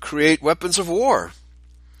to create weapons of war.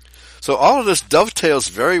 So all of this dovetails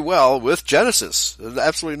very well with Genesis. There's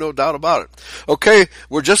absolutely no doubt about it. Okay,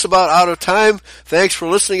 we're just about out of time. Thanks for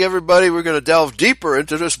listening, everybody. We're going to delve deeper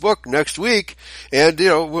into this book next week, and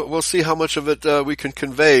we'll see how much of it we can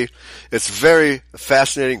convey. It's a very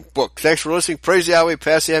fascinating book. Thanks for listening. Praise Yahweh,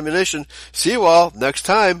 pass the ammunition. See you all next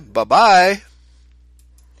time. Bye-bye.